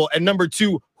acceptable, and number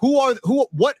two, what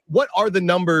are the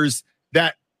numbers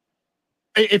that,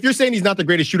 if you're saying he's not the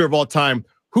greatest shooter of all time,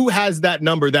 who has that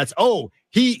number? That's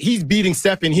he's beating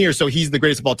Steph in here, so he's the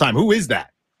greatest of all time. Who is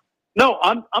that? No,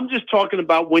 I'm just talking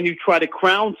about when you try to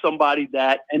crown somebody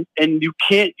that, and you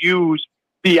can't use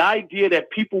the idea that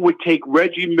people would take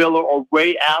Reggie Miller or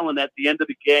Ray Allen at the end of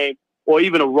the game, or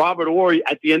even a Robert Horry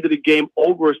at the end of the game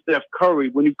over Steph Curry,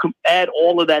 when you add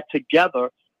all of that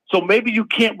together. So maybe you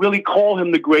can't really call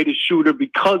him the greatest shooter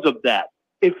because of that.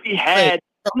 If he had,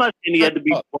 I'm not saying he had to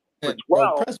be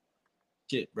 12.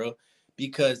 Shit, bro,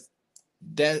 because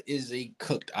that is a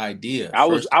cooked idea. I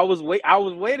was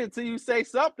waiting till you say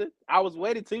something. So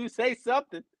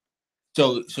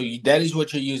that is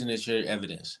what you're using as your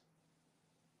evidence.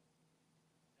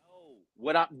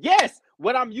 What I'm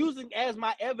using as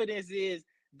my evidence is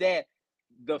that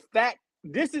the fact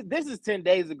this is 10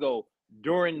 days ago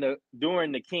during the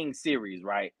King series,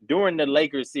 right? During the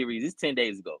Lakers series, it's 10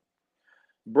 days ago.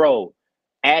 Bro,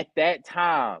 at that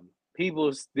time,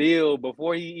 people still,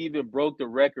 before he even broke the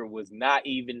record, was not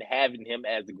even having him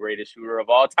as the greatest shooter of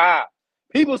all time.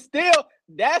 People still,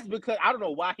 that's because I don't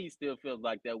know why he still feels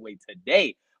like that way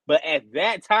today. But at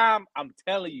that time, I'm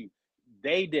telling you,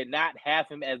 they did not have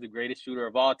him as the greatest shooter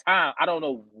of all time. I don't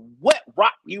know what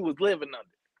rock he was living under.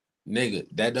 Nigga,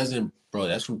 that's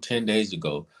from 10 days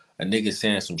ago. A nigga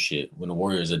saying some shit when the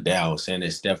Warriors are down, saying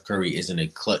that Steph Curry isn't a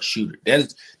clutch shooter.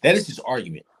 That is his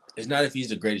argument. It's not if he's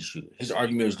the greatest shooter. His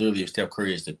argument was literally if Steph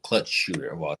Curry is the clutch shooter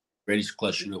of all time. Greatest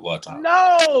clutch shooter of all time.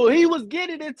 No, he was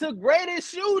getting into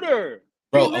greatest shooter.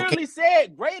 Bro, he literally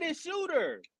said greatest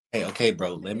shooter. Okay,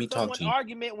 bro. Let me talk to you.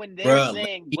 Argument when they're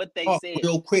saying what they said.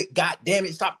 Real quick, God damn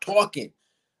it, stop talking.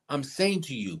 I'm saying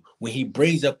to you, when he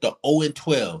brings up the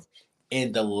 0-12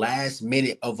 in the last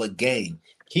minute of a game,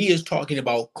 he is talking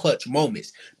about clutch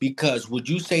moments. Because would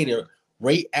you say that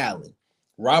Ray Allen,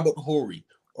 Robert Horry,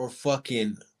 or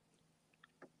fucking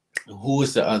who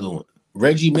is the other one?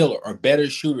 Reggie Miller are better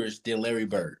shooters than Larry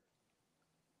Bird?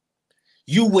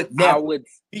 You would never.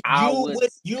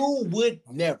 You would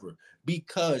never.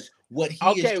 Because what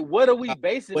he is. What are we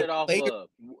basing it off of?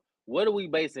 What are we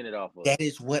basing it off of? That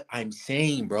is what I'm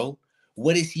saying, bro.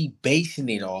 What is he basing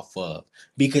it off of?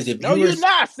 Because if you're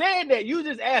not saying that. You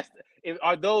just asked,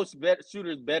 are those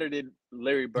shooters better than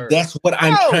Larry Bird? That's what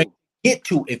I'm trying to get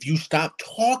to. If you stop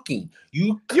talking,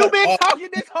 you've been talking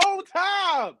this whole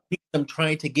time. I'm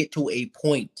trying to get to a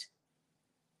point.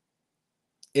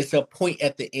 It's a point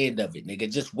at the end of it,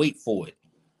 nigga. Just wait for it.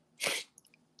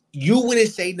 You wouldn't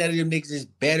say none of them niggas is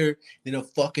better than a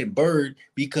fucking Bird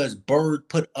because Bird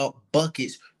put up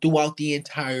buckets throughout the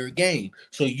entire game.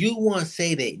 So you want to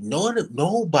say that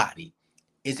nobody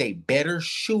is a better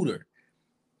shooter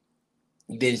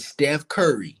than Steph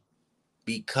Curry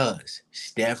because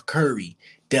Steph Curry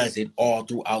does it all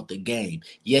throughout the game.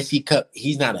 Yes,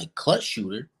 he's not a clutch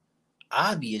shooter,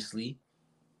 obviously,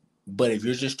 but if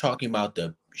you're just talking about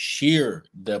the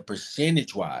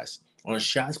percentage-wise, on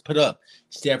shots put up,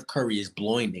 Steph Curry is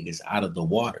blowing niggas out of the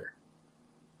water.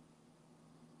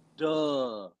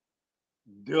 Duh.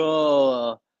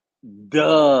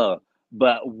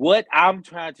 But what I'm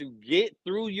trying to get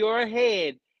through your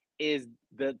head is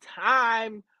the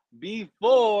time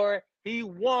before he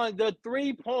won the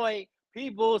 3-point,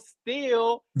 people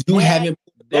still You haven't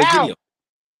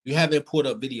pulled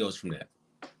up videos from that.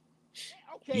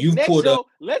 Okay, next show,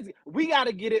 we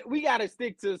gotta get it. We gotta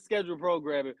stick to scheduled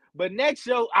programming. But next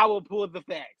show, I will pull the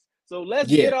facts. So let's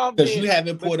get off this because you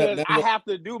haven't pulled up. I have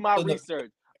to do my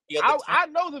research. I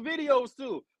know the videos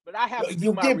too, but I have to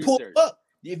do my research. Pull them up.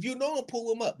 If you know them, pull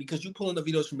them up because you pulling the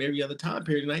videos from every other time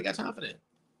period, and I ain't got time for that.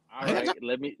 All right,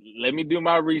 let me do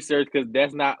my research because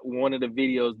that's not one of the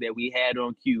videos that we had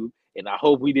on cue. And I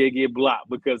hope we didn't get blocked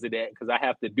because of that, because I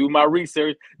have to do my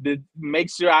research to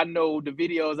make sure I know the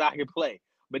videos I can play.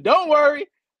 But don't worry,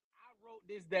 I wrote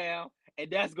this down,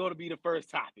 and that's going to be the first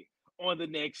topic on the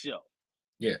next show.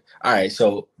 Yeah. All right.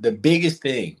 So the biggest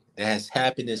thing that has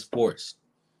happened in sports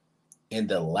in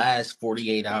the last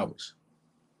 48 hours,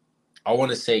 I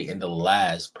want to say in the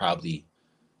last probably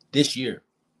this year,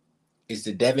 It's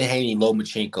the Devin Haney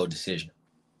Lomachenko decision.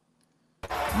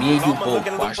 Me and you both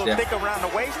watched that. Thick around the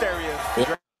waist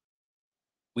area.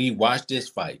 We watched this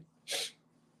fight.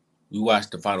 We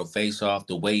watched the final face-off,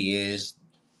 the weigh-ins,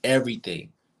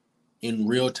 everything in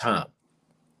real time.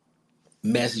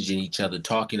 Messaging each other,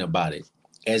 talking about it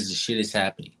as the shit is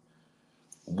happening.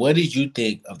 What did you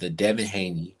think of the Devin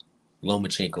Haney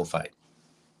Lomachenko fight?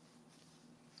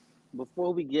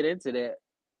 Before we get into that,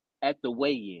 at the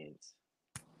weigh-ins,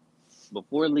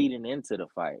 before leading into the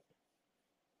fight,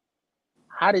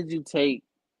 how did you take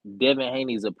Devin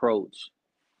Haney's approach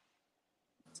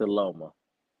to Loma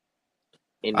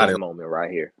in this moment right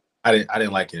here? I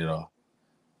didn't like it at all.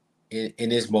 In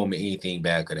this moment, anything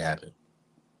bad could happen.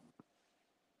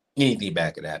 Anything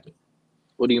bad could happen.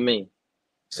 What do you mean?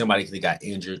 Somebody could have got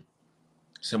injured.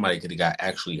 Somebody could have got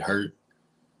actually hurt.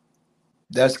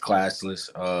 That's classless.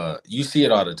 You see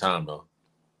it all the time, though.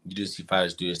 You just see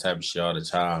fighters do this type of shit all the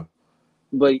time.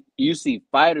 But you see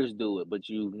fighters do it, but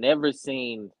you've never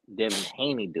seen Devin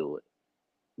Haney do it.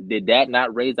 Did that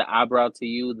not raise the eyebrow to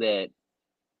you that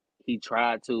he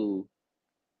tried to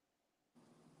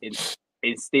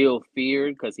instill fear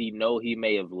because he know he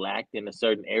may have lacked in a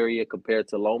certain area compared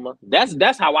to Loma?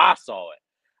 That's how I saw it.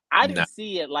 I didn't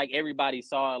see it like everybody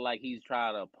saw it, like he's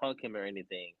trying to punk him or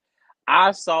anything.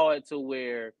 I saw it to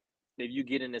where if you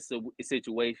get in a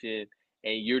situation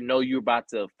and you're about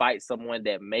to fight someone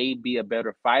that may be a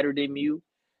better fighter than you,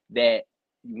 that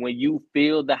when you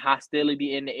feel the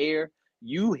hostility in the air,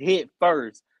 you hit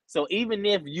first. So even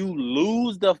if you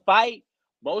lose the fight,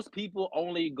 most people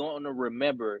only going to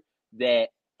remember that,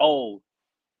 oh,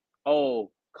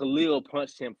 Khalil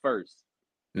punched him first.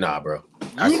 Nah, bro.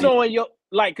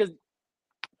 Because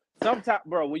sometimes,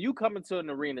 bro, when you come into an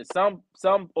arena,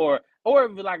 or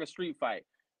if it's like a street fight,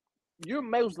 you're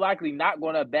most likely not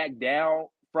going to back down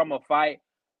from a fight,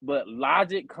 but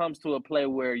logic comes to a play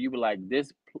where you be like,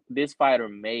 this fighter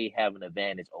may have an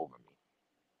advantage over me.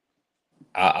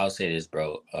 I'll say this,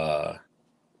 bro.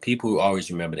 People always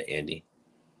remember the ending.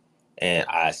 And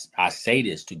I say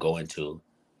this to go into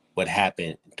what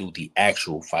happened through the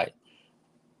actual fight.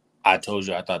 I told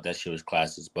you I thought that shit was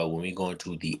classes, but when we go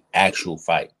into the actual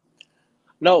fight.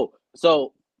 No,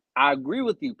 so I agree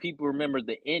with you. People remember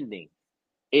the ending.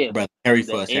 If Brother, Harry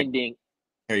for a second.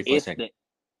 Harry for a second.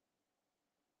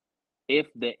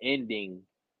 If the ending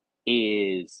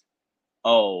is,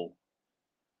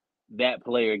 that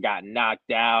player got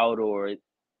knocked out or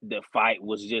the fight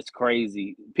was just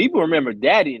crazy, people remember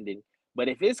that ending. But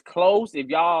if it's close, if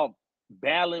y'all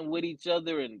battling with each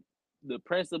other and the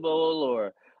principal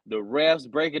or the refs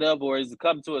break it up or it's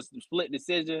come to a split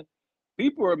decision,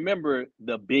 people remember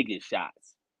the biggest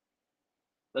shots.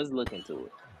 Let's look into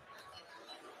it.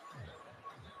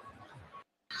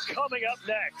 Coming up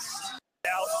next,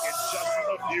 out in just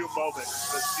a few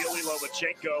moments, Vasily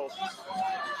Lomachenko,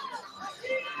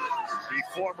 the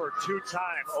former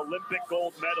two-time Olympic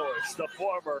gold medalist, the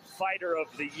former fighter of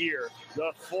the year,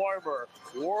 the former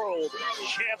world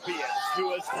champion, who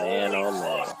has man, oh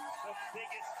man. the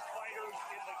biggest fighters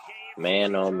in the game.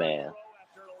 Man, oh man.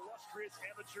 After an illustrious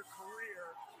amateur career,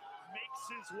 makes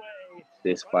his way.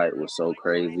 This fight was so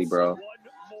crazy, bro.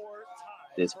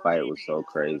 This fight was so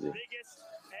crazy.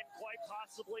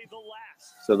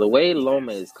 So the way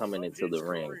Loma is coming into the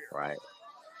ring, right?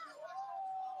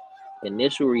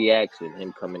 Initial reaction,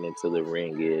 him coming into the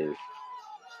ring is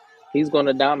he's going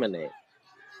to dominate.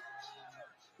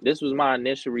 This was my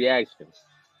initial reaction.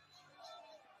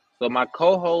 So my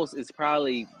co-host is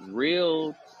probably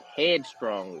real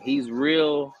headstrong. He's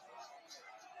the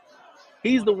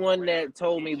one that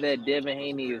told me that Devin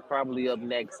Haney is probably up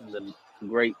next in the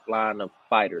great line of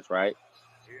fighters, right?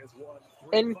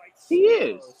 And he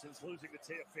is.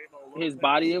 His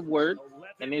body of work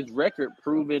and his record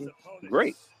proven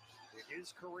great.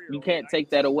 You can't take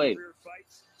that away.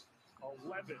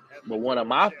 But one of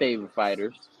my favorite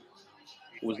fighters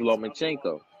was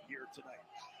Lomachenko.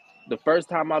 The first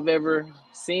time I've ever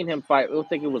seen him fight, I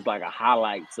think it was like a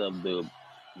highlights of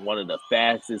one of the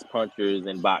fastest punchers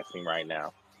in boxing right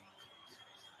now.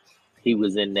 He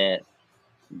was in that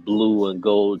blue and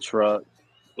gold truck.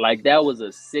 Like, that was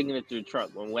a signature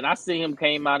trunk. When I see him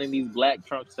came out in these black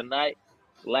trunks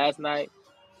last night,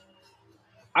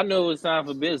 I knew it was time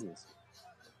for business.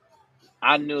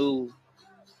 I knew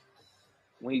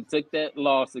when he took that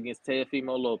loss against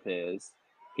Teofimo Lopez,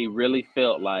 he really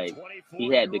felt like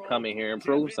he had to come in here and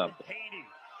prove something.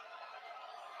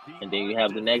 And then you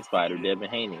have the next fighter, Devin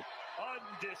Haney.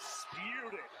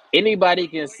 Anybody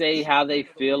can say how they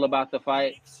feel about the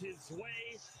fight.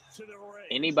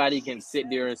 Anybody can sit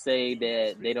there and say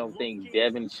that they don't think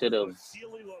Devin should have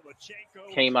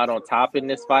came out on top in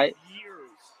this fight.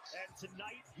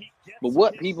 But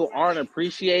what people aren't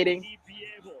appreciating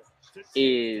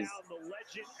is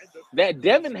that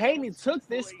Devin Haney took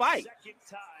this fight.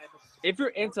 If you're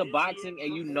into boxing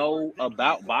and you know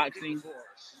about boxing,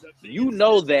 you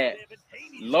know that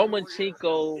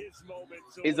Lomachenko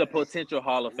is a potential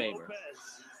Hall of Famer.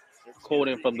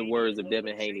 Quoting from the words of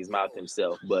Devin Haney's mouth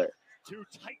himself. But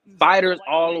fighters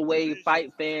all the way,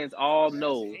 fight fans all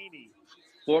know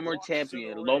former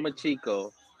champion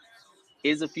Lomachenko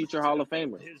is a future Hall of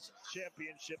Famer.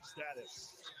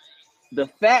 The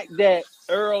fact that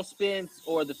Errol Spence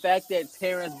or the fact that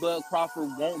Terrence Bud Crawford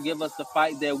won't give us the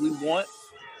fight that we want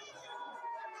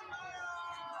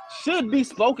should be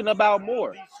spoken about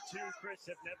more.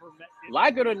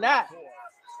 Like it or not,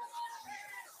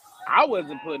 I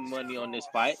wasn't putting money on this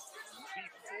fight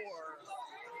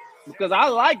because I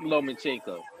like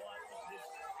Lomachenko.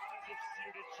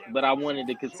 But I wanted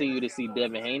to continue to see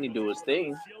Devin Haney do his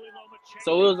thing.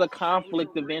 So it was a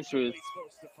conflict of interest,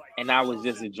 and I was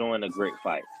just enjoying a great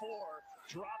fight.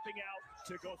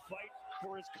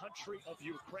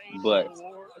 But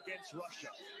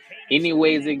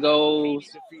anyways it goes,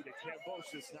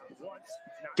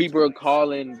 people are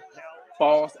calling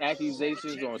false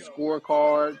accusations on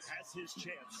scorecards.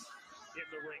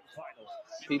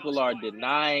 People are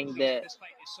denying that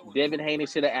Devin Haney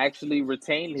should have actually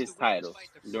retained his title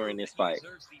during this fight.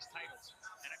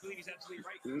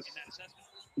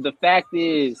 The fact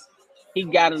is, he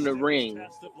got in the ring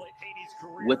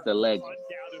with the legend.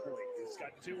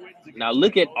 Now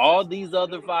look at all these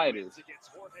other fighters.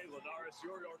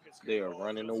 They are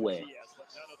running away.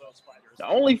 The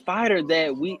only fighter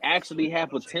that we actually have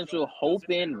potential hope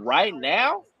in right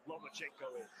now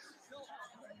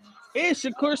is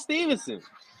Shakur Stevenson.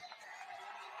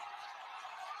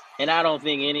 And I don't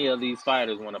think any of these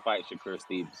fighters want to fight Shakur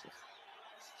Stevenson.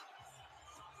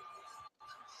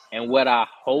 And what I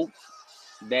hope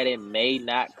that it may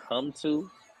not come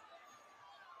to,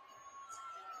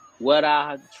 what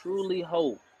I truly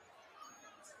hope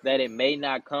that it may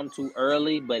not come to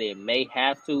early, but it may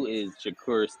have to, is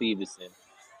Shakur Stevenson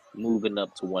moving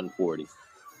up to 140.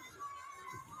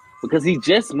 Because he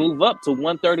just moved up to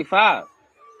 135.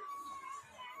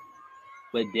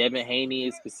 But Devin Haney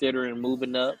is considering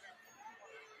moving up.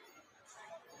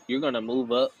 You're going to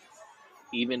move up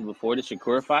even before the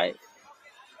Shakur fight?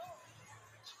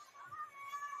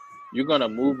 You're going to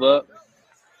move up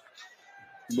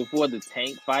before the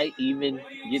Tank fight even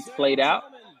gets played out?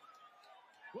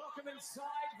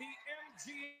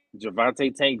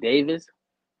 Gervonta Tank Davis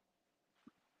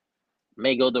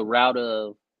may go the route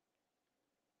of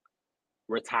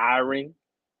retiring,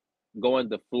 going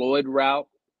the Floyd route,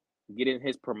 getting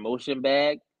his promotion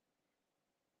bag,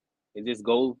 and just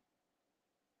go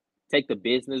take the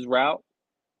business route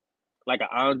like an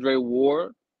Andre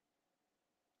Ward.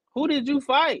 Who did you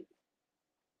fight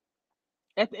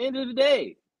at the end of the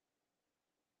day?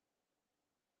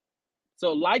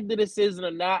 So, like the decision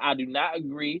or not, I do not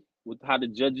agree with how the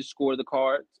judges score the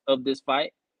cards of this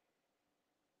fight.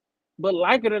 But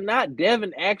like it or not,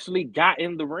 Devin actually got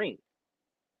in the ring.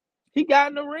 He got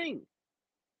in the ring.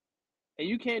 And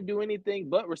you can't do anything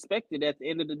but respect it at the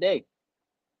end of the day.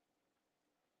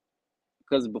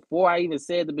 Because before I even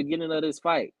said the beginning of this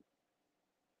fight,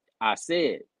 I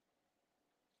said,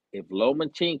 if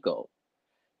Lomachenko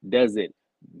doesn't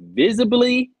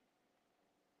visibly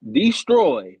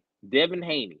destroy Devin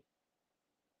Haney,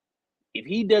 if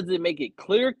he doesn't make it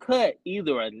clear cut,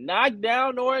 either a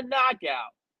knockdown or a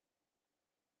knockout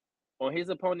on his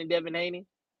opponent, Devin Haney,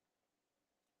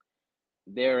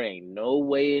 there ain't no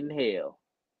way in hell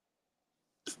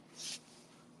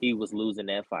he was losing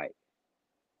that fight.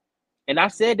 And I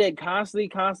said that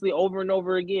constantly, over and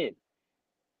over again.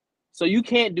 So you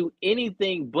can't do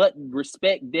anything but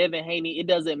respect Devin Haney. It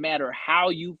doesn't matter how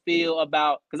you feel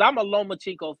about, because I'm a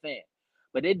Lomachenko fan,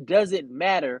 but it doesn't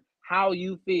matter how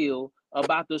you feel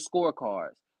about the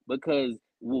scorecards, because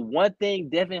one thing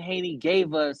Devin Haney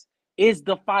gave us is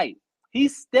the fight. He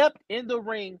stepped in the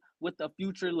ring with a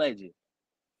future legend.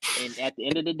 And at the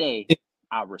end of the day,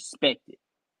 I respect it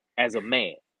as a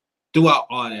man. Throughout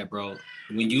all that, bro,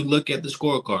 when you look at the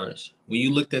scorecards, when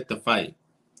you looked at the fight,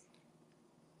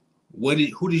 who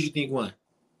did you think won?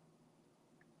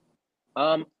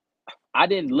 I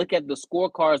didn't look at the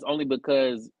scorecards only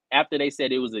because after they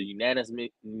said it was a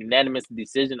unanimous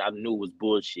decision, I knew it was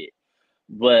bullshit.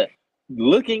 But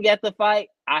looking at the fight,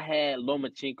 I had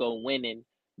Lomachenko winning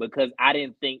because I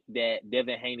didn't think that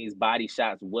Devin Haney's body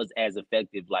shots was as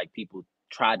effective like people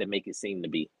tried to make it seem to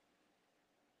be.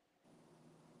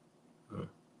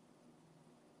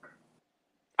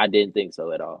 I didn't think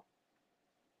so at all.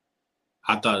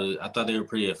 I thought they were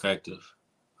pretty effective.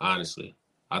 honestly.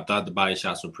 I thought the body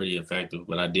shots were pretty effective,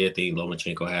 but I did think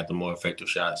Lomachenko had the more effective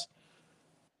shots.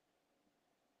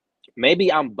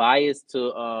 Maybe I'm biased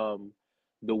to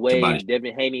the way body-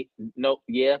 Devin Haney.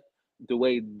 The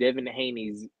way Devin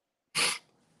Haney's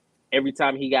every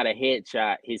time he got a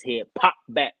headshot, his head popped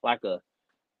back like a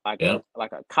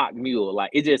cock mule.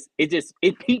 Like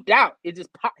it peeped out. It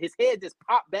just popped. His head just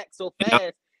popped back so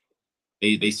fast.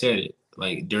 They said it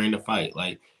like during the fight,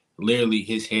 like literally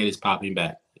his head is popping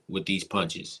back with these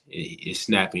punches. It's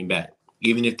snapping back.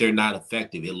 Even if they're not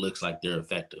effective, it looks like they're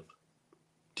effective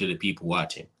to the people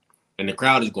watching. And the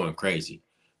crowd is going crazy.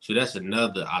 So that's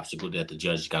another obstacle that the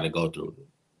judges got to go through.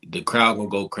 The crowd gonna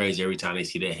go crazy every time they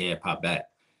see that head pop back.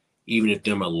 Even if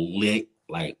them are lit,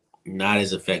 like not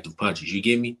as effective punches. You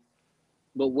get me?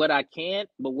 But what I can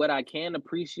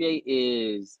appreciate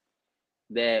is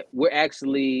that we're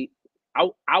actually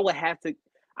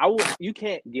you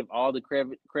can't give all the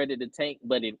credit to Tank,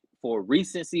 but for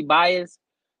recency bias,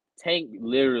 Tank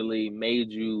literally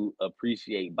made you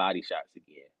appreciate body shots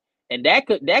again. And that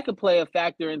could play a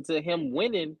factor into him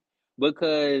winning,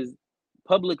 because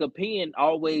public opinion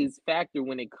always factor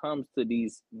when it comes to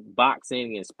these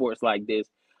boxing and sports like this,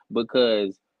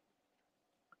 because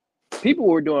people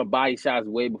were doing body shots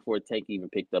way before Tank even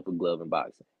picked up a glove in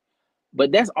boxing.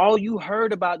 But that's all you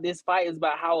heard about this fight, is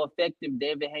about how effective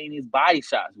Devin Haney's body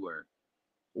shots were.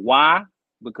 Why?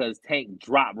 Because Tank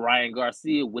dropped Ryan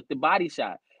Garcia with the body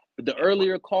shot. But the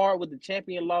earlier card with the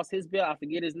champion lost his belt, I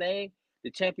forget his name,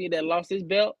 the champion that lost his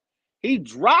belt, he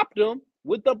dropped him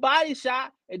with the body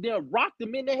shot and then rocked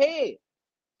him in the head.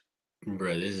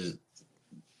 Bro, this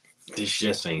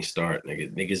just ain't start,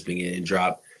 nigga. Niggas been getting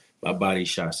dropped by body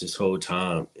shots this whole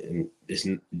time, and this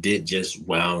did just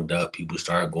wound up. People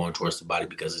started going towards the body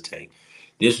because of Tank.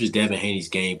 This was Devin Haney's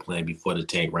game plan before the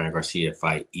Tank Ryan Garcia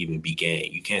fight even began.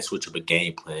 You can't switch up a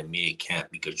game plan mid-camp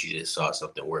because you just saw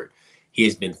something work. He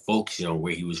has been focusing on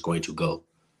where he was going to go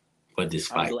for this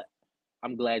fight.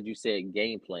 I'm glad you said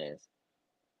game plans.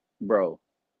 Bro,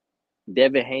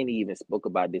 Devin Haney even spoke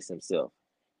about this himself.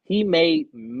 He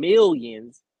made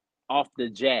millions off the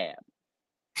jab.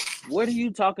 What are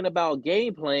you talking about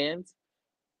game plans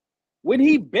when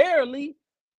he barely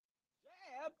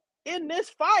jabbed in this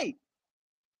fight?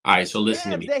 All right, so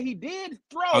listen to me. That he did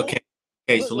throw. Okay,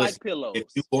 so listen. Like if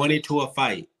you're going into a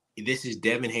fight, this is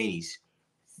Devin Haney's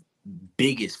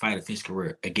biggest fight of his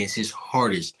career against his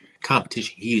hardest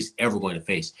competition he is ever going to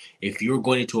face. If you're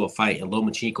going into a fight, and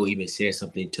Lomachenko even said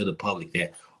something to the public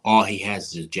that all he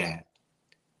has is a jab,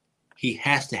 he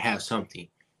has to have something.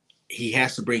 He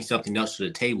has to bring something else to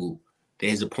the table that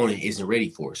his opponent isn't ready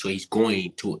for. So he's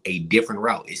going to a different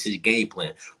route. It's his game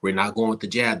plan. We're not going with the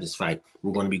jab this fight.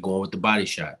 We're going to be going with the body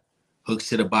shot. Hooks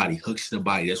to the body, hooks to the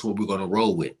body. That's what we're going to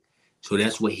roll with. So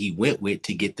that's what he went with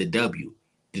to get the W,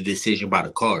 the decision by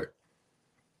the card.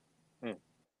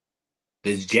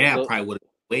 This jab probably would have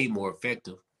been way more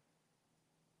effective.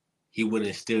 He wouldn't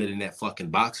have stood in that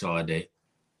fucking box all day.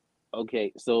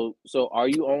 Okay, so are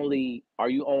you only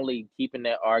keeping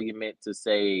that argument to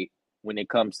say when it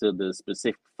comes to the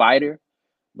specific fighter?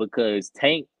 Because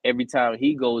Tank, every time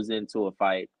he goes into a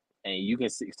fight, and you can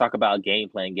talk about game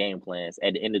plans,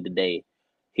 at the end of the day,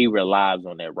 he relies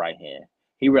on that right hand.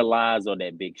 He relies on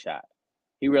that big shot.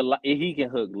 He can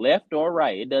hook left or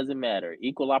right. It doesn't matter.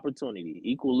 Equal opportunity.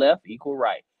 Equal left, equal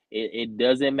right. It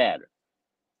doesn't matter.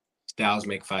 Styles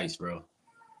make fights, bro.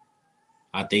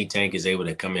 I think Tank is able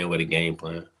to come in with a game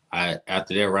plan.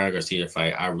 After that Ryan Garcia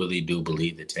fight, I really do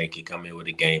believe that Tank can come in with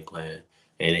a game plan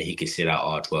and that he can sit out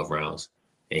all 12 rounds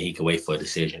and he can wait for a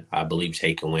decision. I believe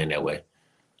Tank can win that way.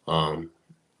 Are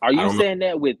you saying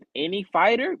that with any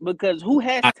fighter? Because who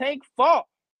has Tank fought?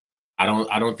 I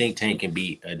don't think Tank can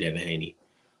beat Devin Haney.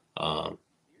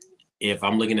 If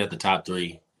I'm looking at the top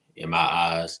three in my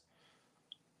eyes,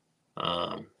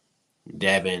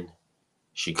 Devin,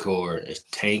 Shakur, is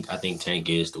Tank. I think Tank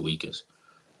is the weakest.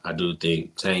 I do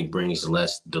think Tank brings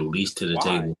the least to the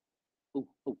table.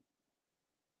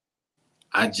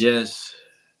 I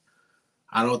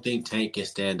don't think Tank can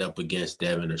stand up against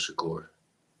Devin or Shakur.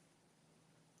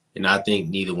 And I think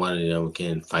neither one of them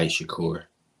can fight Shakur.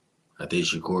 I think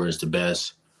Shakur is the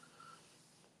best.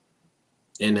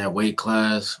 In that weight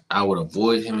class, I would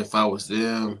avoid him if I was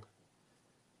them.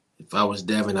 If I was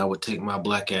Devin, I would take my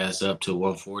black ass up to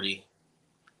 140.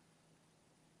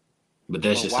 But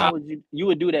that's just how. You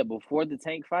would do that before the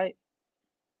Tank fight?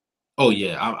 Oh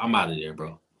yeah, I'm out of there,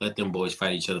 bro. Let them boys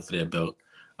fight each other for their belt.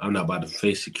 I'm not about to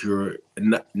face Shakur.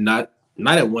 Not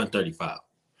at 135.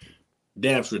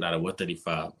 Damn sure not at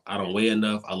 135. I don't weigh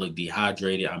enough. I look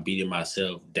dehydrated. I'm beating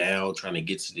myself down trying to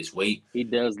get to this weight. He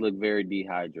does look very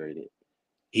dehydrated.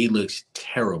 He looks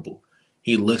terrible.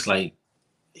 He looks like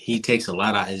he takes a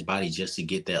lot out of his body just to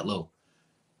get that low.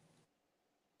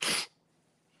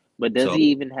 But does he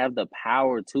even have the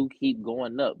power to keep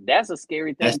going up? That's a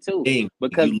scary thing too.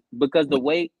 Because the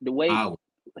way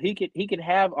he can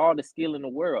have all the skill in the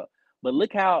world. But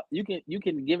look how you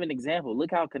can give an example.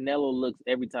 Look how Canelo looks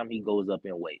every time he goes up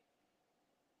in weight.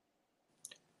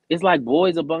 It's like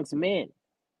boys amongst men.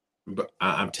 But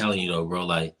I'm telling you though, bro,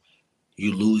 like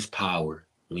you lose power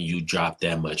when you drop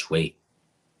that much weight.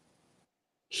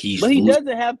 He doesn't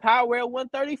have power at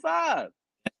 135.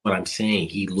 That's what I'm saying.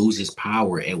 He loses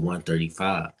power at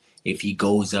 135. If he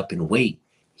goes up in weight,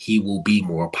 he will be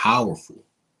more powerful.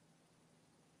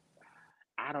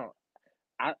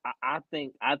 I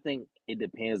think it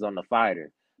depends on the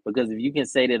fighter. Because if you can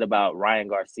say that about Ryan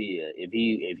Garcia, if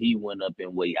he went up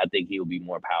in weight, I think he'll be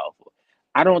more powerful.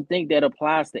 I don't think that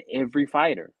applies to every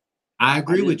fighter. I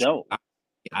agree with you.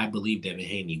 I believe Devin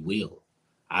Haney will.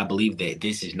 I believe that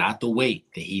this is not the weight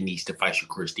that he needs to fight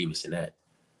Shakur Stevenson at.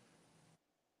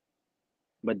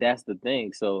 But that's the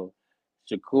thing. So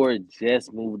Shakur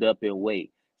just moved up in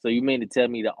weight. So you mean to tell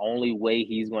me the only way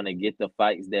he's going to get the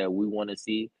fights that we want to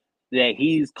see, that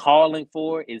he's calling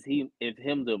for, is him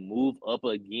to move up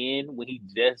again when he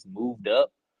just moved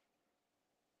up?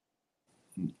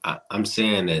 I'm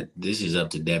saying that this is up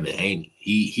to Devin Haney.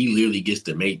 He literally gets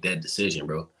to make that decision,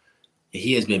 bro.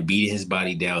 He has been beating his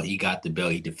body down. He got the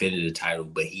belt. He defended the title,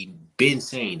 but he been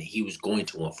saying that he was going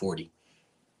to 140.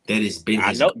 That has been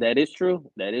his goal. That is true.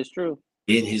 That is true.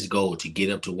 Been his goal to get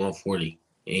up to 140,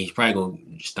 and he's probably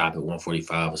going to stop at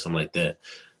 145 or something like that.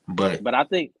 But I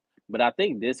think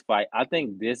this fight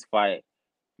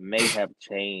may have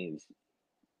changed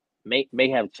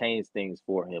things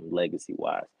for him legacy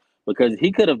wise, because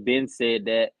he could have been said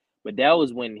that, but that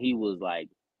was when he was like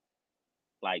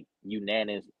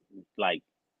unanimous, like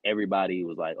everybody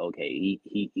was like, okay,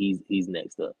 he's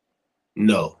next up.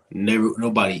 No, never.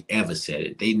 Nobody ever said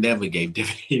it. They never gave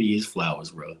Devin Haney his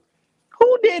flowers, bro.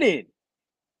 Who didn't?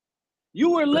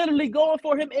 You were literally going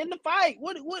for him in the fight.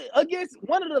 What against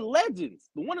one of the legends,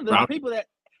 one of the people that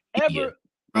ever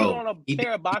put on a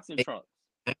pair of boxing trunks.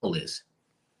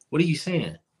 What are you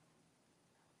saying?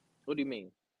 What do you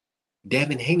mean?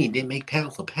 Devin Haney didn't make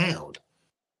pound for pound.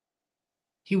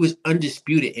 He was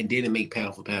undisputed and didn't make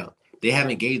pound for pound. They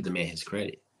haven't gave the man his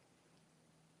credit.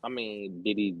 I mean,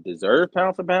 did he deserve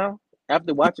pound for pound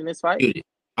after watching this fight?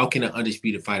 How can an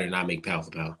undisputed fighter not make pound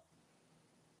for pound?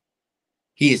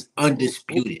 He is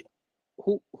undisputed.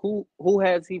 Who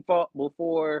has he fought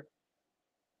before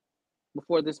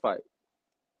this fight?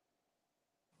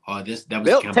 Oh, that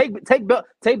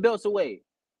was take belts away.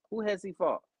 Who has he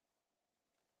fought?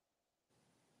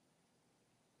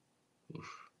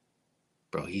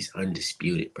 Bro, he's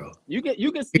undisputed, bro. You can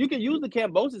use the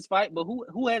Kambosos fight, but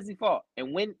who has he fought?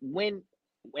 And when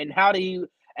and how did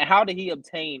he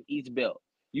obtain each belt?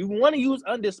 You want to use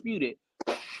undisputed,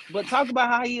 but talk about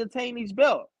how he obtained each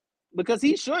belt, because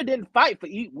he sure didn't fight for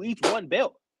each one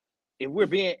belt. If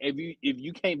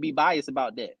you can't be biased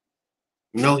about that.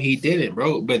 No, he didn't,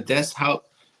 bro. But that's how,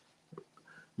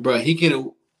 bro. He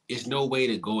could. There's no way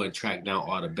to go and track down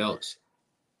all the belts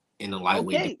in the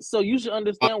lightweight. Okay, so you should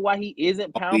understand why he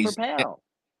isn't pound for pound.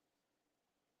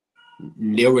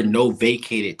 There were no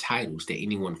vacated titles that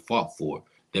anyone fought for.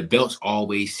 The belts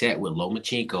always sat with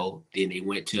Lomachenko. Then they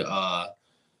went to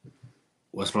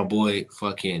what's my boy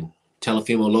fucking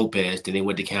Teofimo Lopez. Then they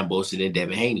went to Kambosos and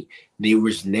Devin Haney. There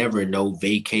was never no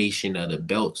vacation of the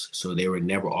belts, so they were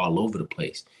never all over the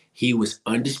place. He was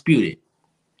undisputed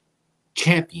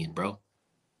champion, bro.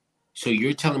 So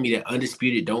you're telling me that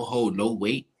undisputed don't hold no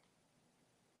weight?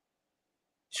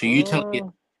 So you're telling me it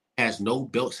has no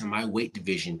belts in my weight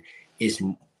division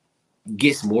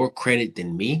gets more credit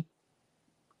than me?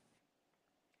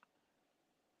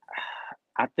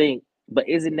 I think, but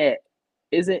isn't that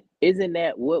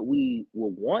what we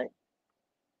would want?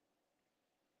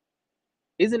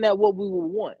 Isn't that what we would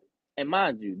want? And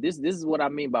mind you, this is what I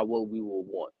mean by what we would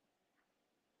want.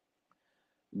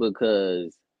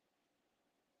 Because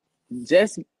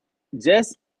just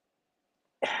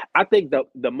I think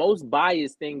the most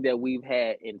biased thing that we've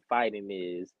had in fighting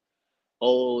is,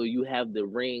 oh, you have the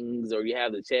rings, or you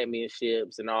have the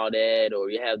championships and all that, or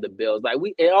you have the belts. Like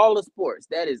in all the sports,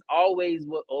 that is always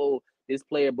what, this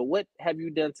player, but what have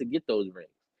you done to get those rings?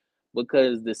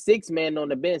 Because the sixth man on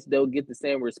the bench, they'll get the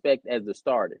same respect as the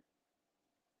starter.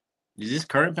 Is this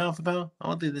current pound for pound? I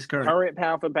don't think this current. Current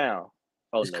pound for pound.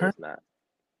 Oh, no, it's not.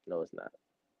 No, it's not.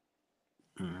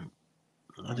 I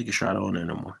don't think it's shot on there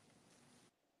no more.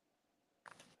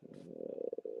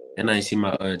 And I see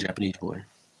my Japanese boy.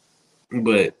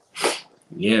 But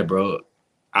yeah, bro,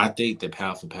 I think that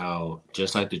pound for pound,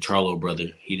 just like the Charlo brother,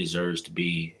 he deserves to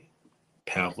be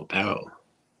pound for pound.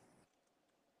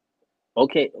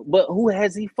 Okay, but who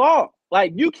has he fought?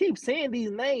 Like, you keep saying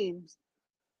these names,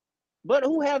 but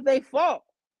who have they fought?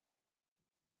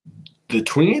 The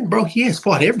twin, bro, he has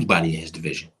fought everybody in his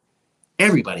division.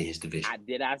 Everybody in his division.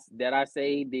 Did I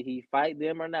say did he fight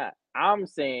them or not? I'm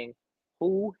saying,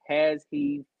 who has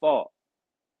he fought?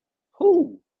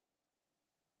 Who?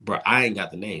 Bro, I ain't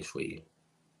got the names for you.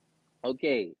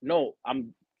 Okay, no,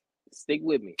 stick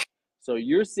with me. So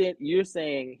you're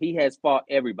saying he has fought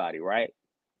everybody, right?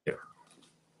 Yeah.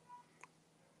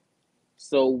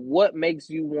 So what makes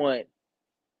you want,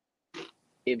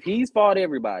 if he's fought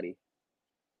everybody,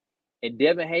 and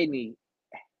Devin Haney,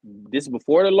 this is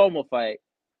before the Loma fight,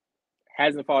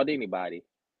 hasn't fought anybody,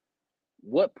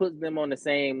 what puts them on the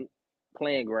same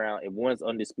playing ground if one's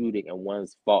undisputed and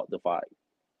one's fought the fight?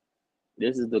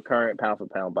 This is the current pound for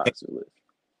pound boxer list.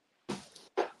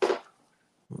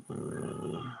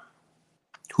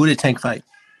 Who did Tank fight?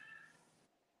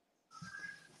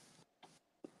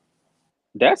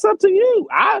 That's up to you.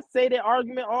 I say that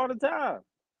argument all the time.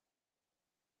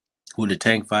 Who did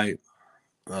Tank fight?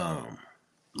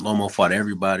 Lomo fought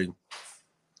everybody.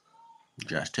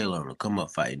 Josh Taylor on the come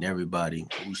up fighting everybody.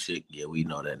 Usyk, yeah, we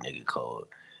know that nigga cold.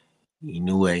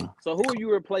 Inoue. So who are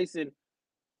you replacing?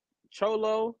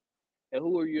 Cholo, and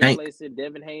who are you replacing?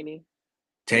 Devin Haney.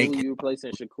 Tank. Who are you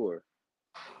replacing? Shakur.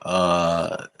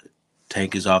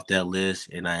 Tank is off that list,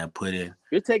 and I am putting.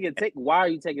 You're taking Tank. Why are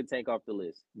you taking Tank off the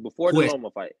list before the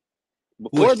Loma fight?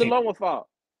 Before the Loma fight.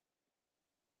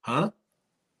 Huh?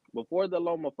 Before the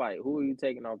Loma fight, who are you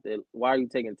taking off the? Why are you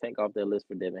taking Tank off that list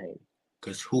for Devin Haney?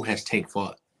 Because who has Tank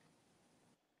fought?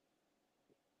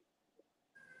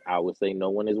 I would say no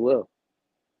one as well.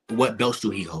 What belts do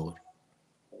he hold?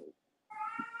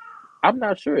 I'm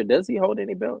not sure. Does he hold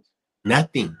any belts?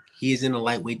 Nothing. He is in the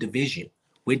lightweight division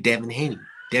with Devin Haney.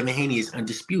 Devin Haney is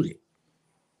undisputed.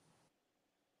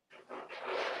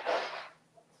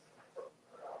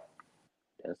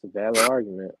 That's a valid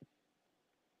argument.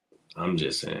 I'm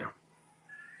just saying.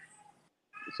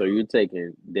 So you're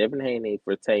taking Devin Haney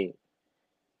for Tank,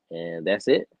 and that's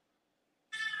it?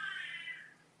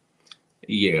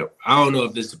 Yeah. I don't know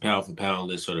if this is a pound for pound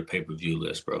list or the pay-per-view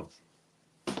list, bro.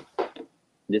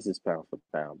 This is pound for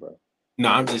pound, bro. No,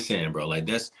 I'm just saying, bro. Like,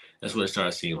 that's what it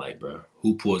starts seeing like, bro.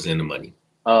 Who pulls in the money?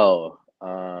 Oh,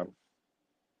 I'm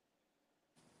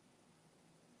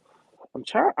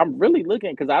really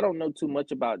looking because I don't know too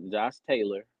much about Josh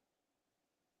Taylor.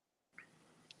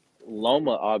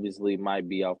 Loma obviously might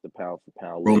be off the pound for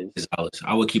pound list.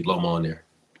 I would keep Loma on there.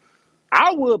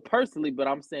 I would personally, but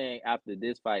I'm saying after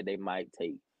this fight, they might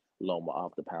take Loma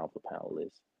off the pound for pound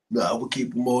list. No, I would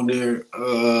keep him on there.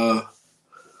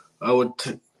 I would,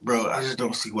 bro. I just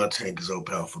don't see why Tank is on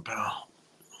pound for pound.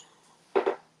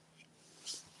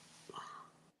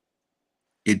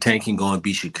 If Tank can go and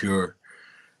be Shakur,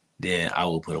 then I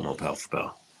will put him on pound for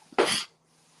pound.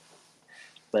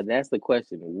 But that's the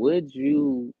question. Would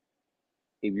you,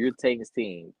 if you're Tank's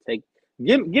team,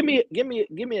 give me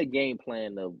a game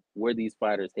plan of where these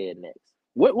fighters head next?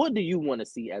 What do you want to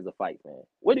see as a fight fan?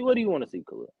 What do you want to see,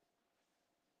 Khalil?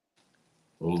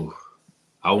 Ooh,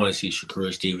 I want to see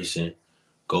Shakur Stevenson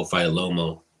go fight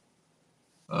Lomo.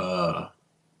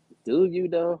 Do you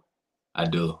though? I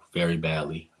do very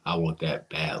badly. I want that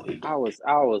badly. I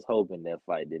was hoping that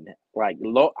fight didn't like.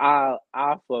 I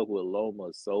fuck with Loma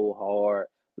so hard.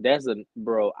 That's a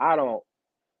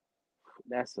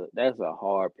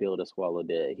hard pill to swallow.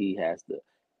 That he has to,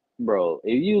 bro.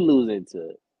 If you losing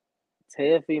to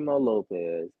Teofimo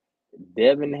Lopez,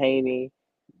 Devin Haney,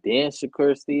 then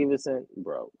Shakur Stevenson,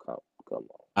 bro, come on.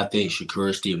 I think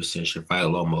Shakur Stevenson should fight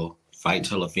Lomo, fight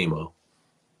Teofimo.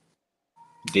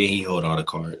 Then he hold all the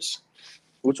cards.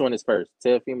 Which one is first,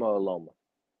 Teofimo or Loma?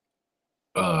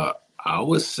 I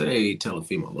would say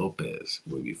Teofimo Lopez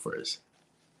would be first.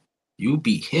 You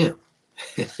beat him.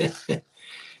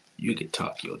 You can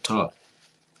talk your talk.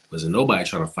 Wasn't nobody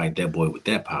trying to fight that boy with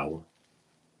that power.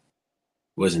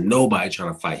 Wasn't nobody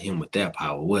trying to fight him with that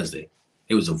power, was they?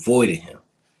 It was avoiding him.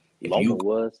 Loma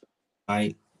was.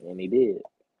 Fight. And he did.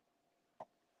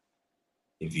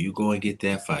 If you go and get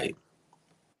that fight,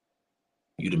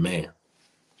 you the man.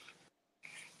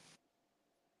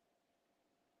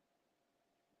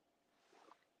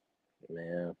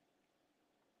 Man.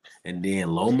 And then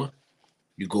Loma,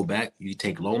 you go back, you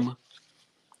take Loma.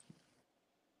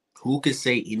 Who could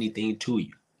say anything to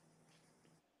you?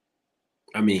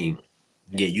 I mean,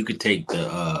 yeah, you could take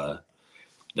the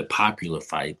popular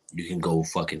fight. You can go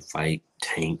fucking fight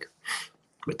Tank.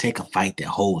 But take a fight that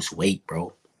holds weight,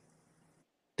 bro.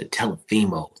 The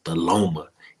Teofimo, the Loma.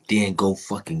 then go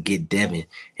fucking get Devin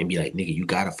and be like, nigga, you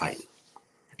gotta fight me.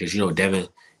 Because you know Devin,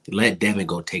 let Devin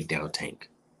go take down Tank.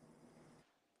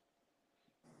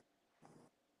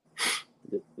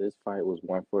 This fight was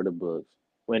one for the books.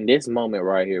 When this moment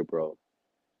right here, bro.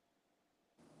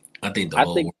 I think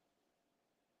the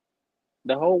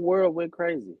whole world went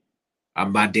crazy.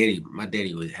 My daddy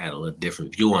had a little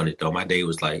different view on it though. My daddy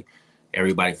was like,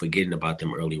 everybody forgetting about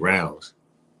them early rounds.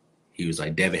 He was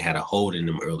like, Devin had a hold in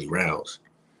them early rounds.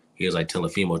 He was like,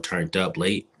 Teofimo turned up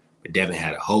late, but Devin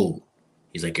had a hold.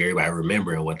 He's like, everybody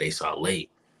remembering what they saw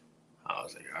late. I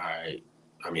was like, all right.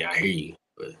 I mean, I hear you,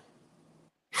 but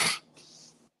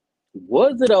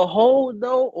was it a hold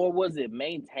though, or was it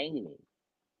maintaining?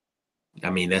 I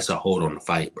mean, that's a hold on the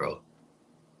fight, bro.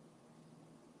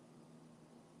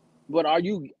 But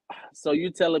so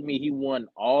you telling me he won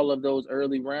all of those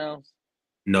early rounds?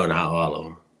 No, not all of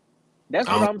them. That's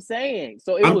what I'm saying.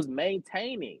 So it was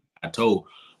maintaining.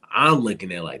 I'm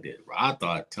looking at it like this, bro. I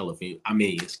thought I thought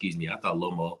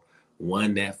Lomo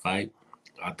won that fight.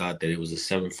 I thought that it was a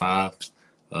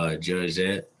 7-5 judge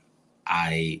that.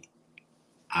 I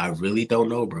really don't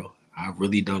know, bro. I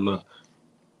really don't know.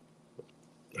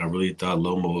 I really thought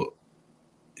Lomo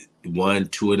won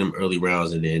 2 of them early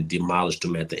rounds and then demolished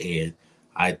them at the end.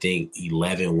 I think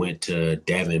 11 went to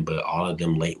Devin, but all of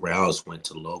them late rounds went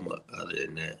to Loma other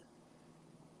than that.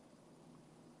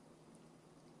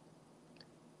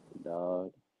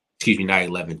 Dog. Excuse me, not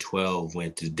 11. 12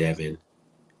 went to Devin.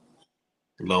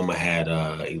 Loma had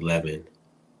 11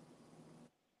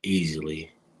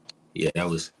 easily. Yeah, that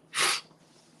was.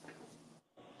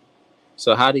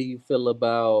 So how do you feel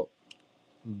about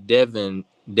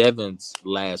Devin's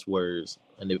last words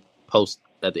and the post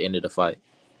at the end of the fight?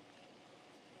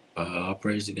 I'll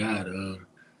praise to God.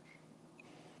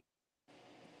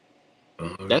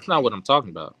 That's not what I'm talking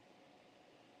about.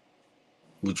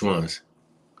 Which ones?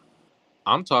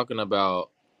 I'm talking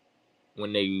about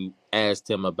when they asked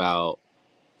him about,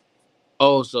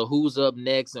 so who's up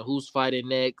next and who's fighting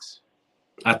next?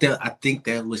 I think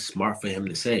that was smart for him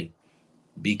to say,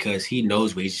 because he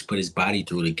knows what he just put his body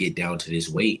through to get down to this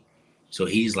weight. So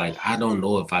he's like, I don't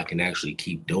know if I can actually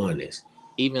keep doing this.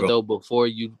 Even though before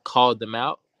you called them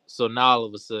out, so now all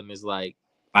of a sudden it's like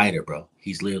fighter, bro.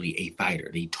 He's literally a fighter.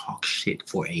 They talk shit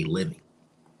for a living.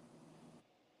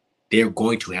 They're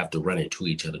going to have to run into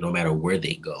each other no matter where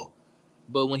they go.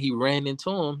 But when he ran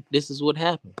into him, this is what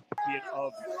happened.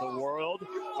 Of the world.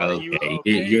 Okay,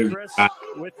 You're Chris,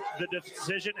 with the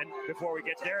decision, and before we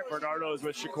get there, Bernardo is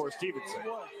with Shakur Stevenson.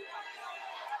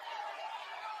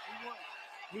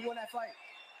 He won that fight.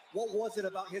 What was it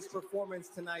about his performance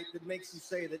tonight that makes you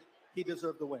say that he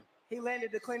deserved the win? He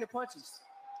landed the cleaner punches.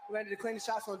 He landed the cleaner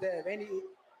shots on Dev, and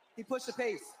he pushed the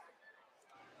pace.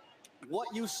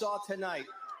 What you saw tonight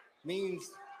means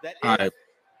that if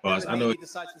boss, I know he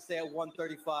decides to stay at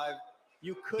 135,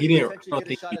 you could potentially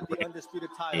get a shot at the undisputed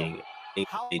title.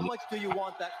 How much do you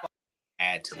want that fight?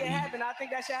 Add to it happen. I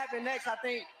think that should happen next. I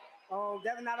think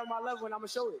Devin not on my level, and I'm gonna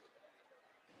show it.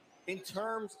 In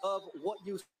terms of what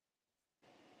you,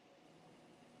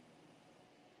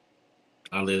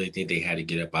 I literally think they had to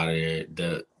get up out of there.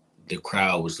 The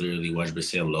crowd was literally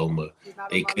 100% Loma.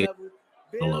 They couldn't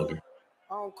no longer.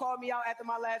 Called me out after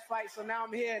my last fight, so now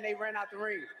I'm here, and they ran out the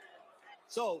ring.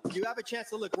 So you have a chance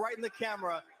to look right in the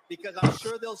camera, because I'm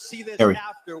sure they'll see this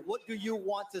after. What do you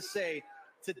want to say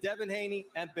to Devin Haney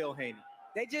and Bill Haney?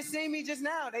 They just seen me just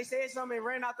now. They said something and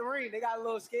ran out the ring. They got a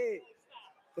little scared.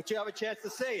 But you have a chance to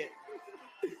say it.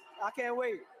 I can't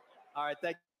wait. All right,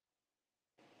 thank you.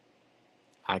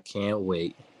 I can't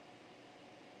wait.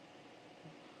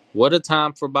 What a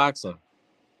time for boxing.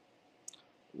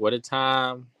 What a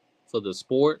time for the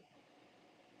sport.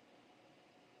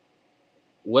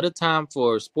 What a time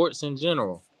for sports in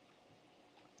general,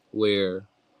 where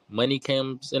money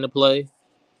comes into play.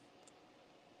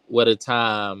 What a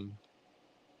time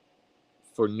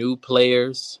for new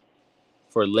players,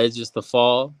 for legends to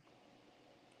fall.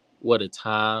 What a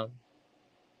time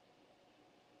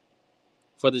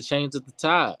for the change of the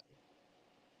tide.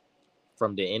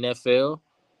 From the NFL,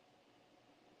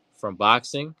 from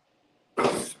boxing,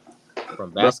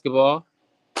 from basketball,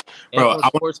 and from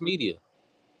sports media.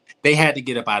 They had to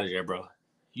get up out of there, bro.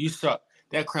 You saw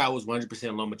that crowd was 100%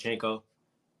 Lomachenko.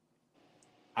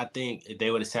 I think if they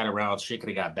would have sat around, shit could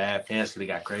have got bad. Fans could have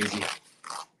got crazy. It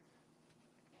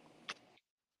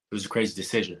was a crazy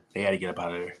decision. They had to get up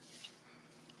out of there.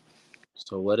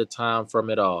 So what a time from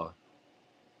it all.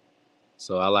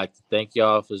 So I'd like to thank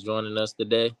y'all for joining us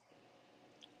today.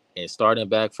 And starting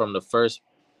back from the first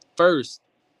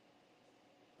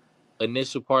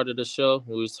initial part of the show,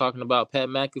 we was talking about Pat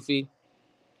McAfee.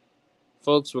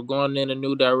 folks, we're going in a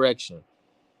new direction.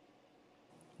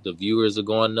 The viewers are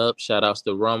going up. Shout outs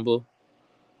to Rumble.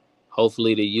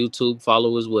 Hopefully the YouTube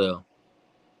follow as well.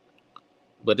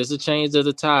 But it's a change of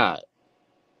the tide.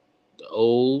 The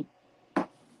old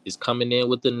is coming in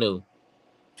with the new.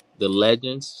 The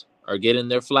legends are getting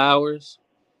their flowers,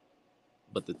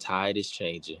 but the tide is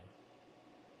changing.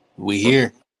 We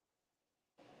here.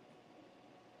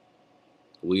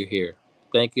 We're here.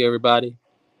 Thank you, everybody.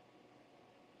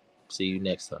 See you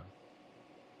next time.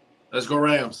 Let's go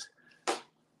Rams.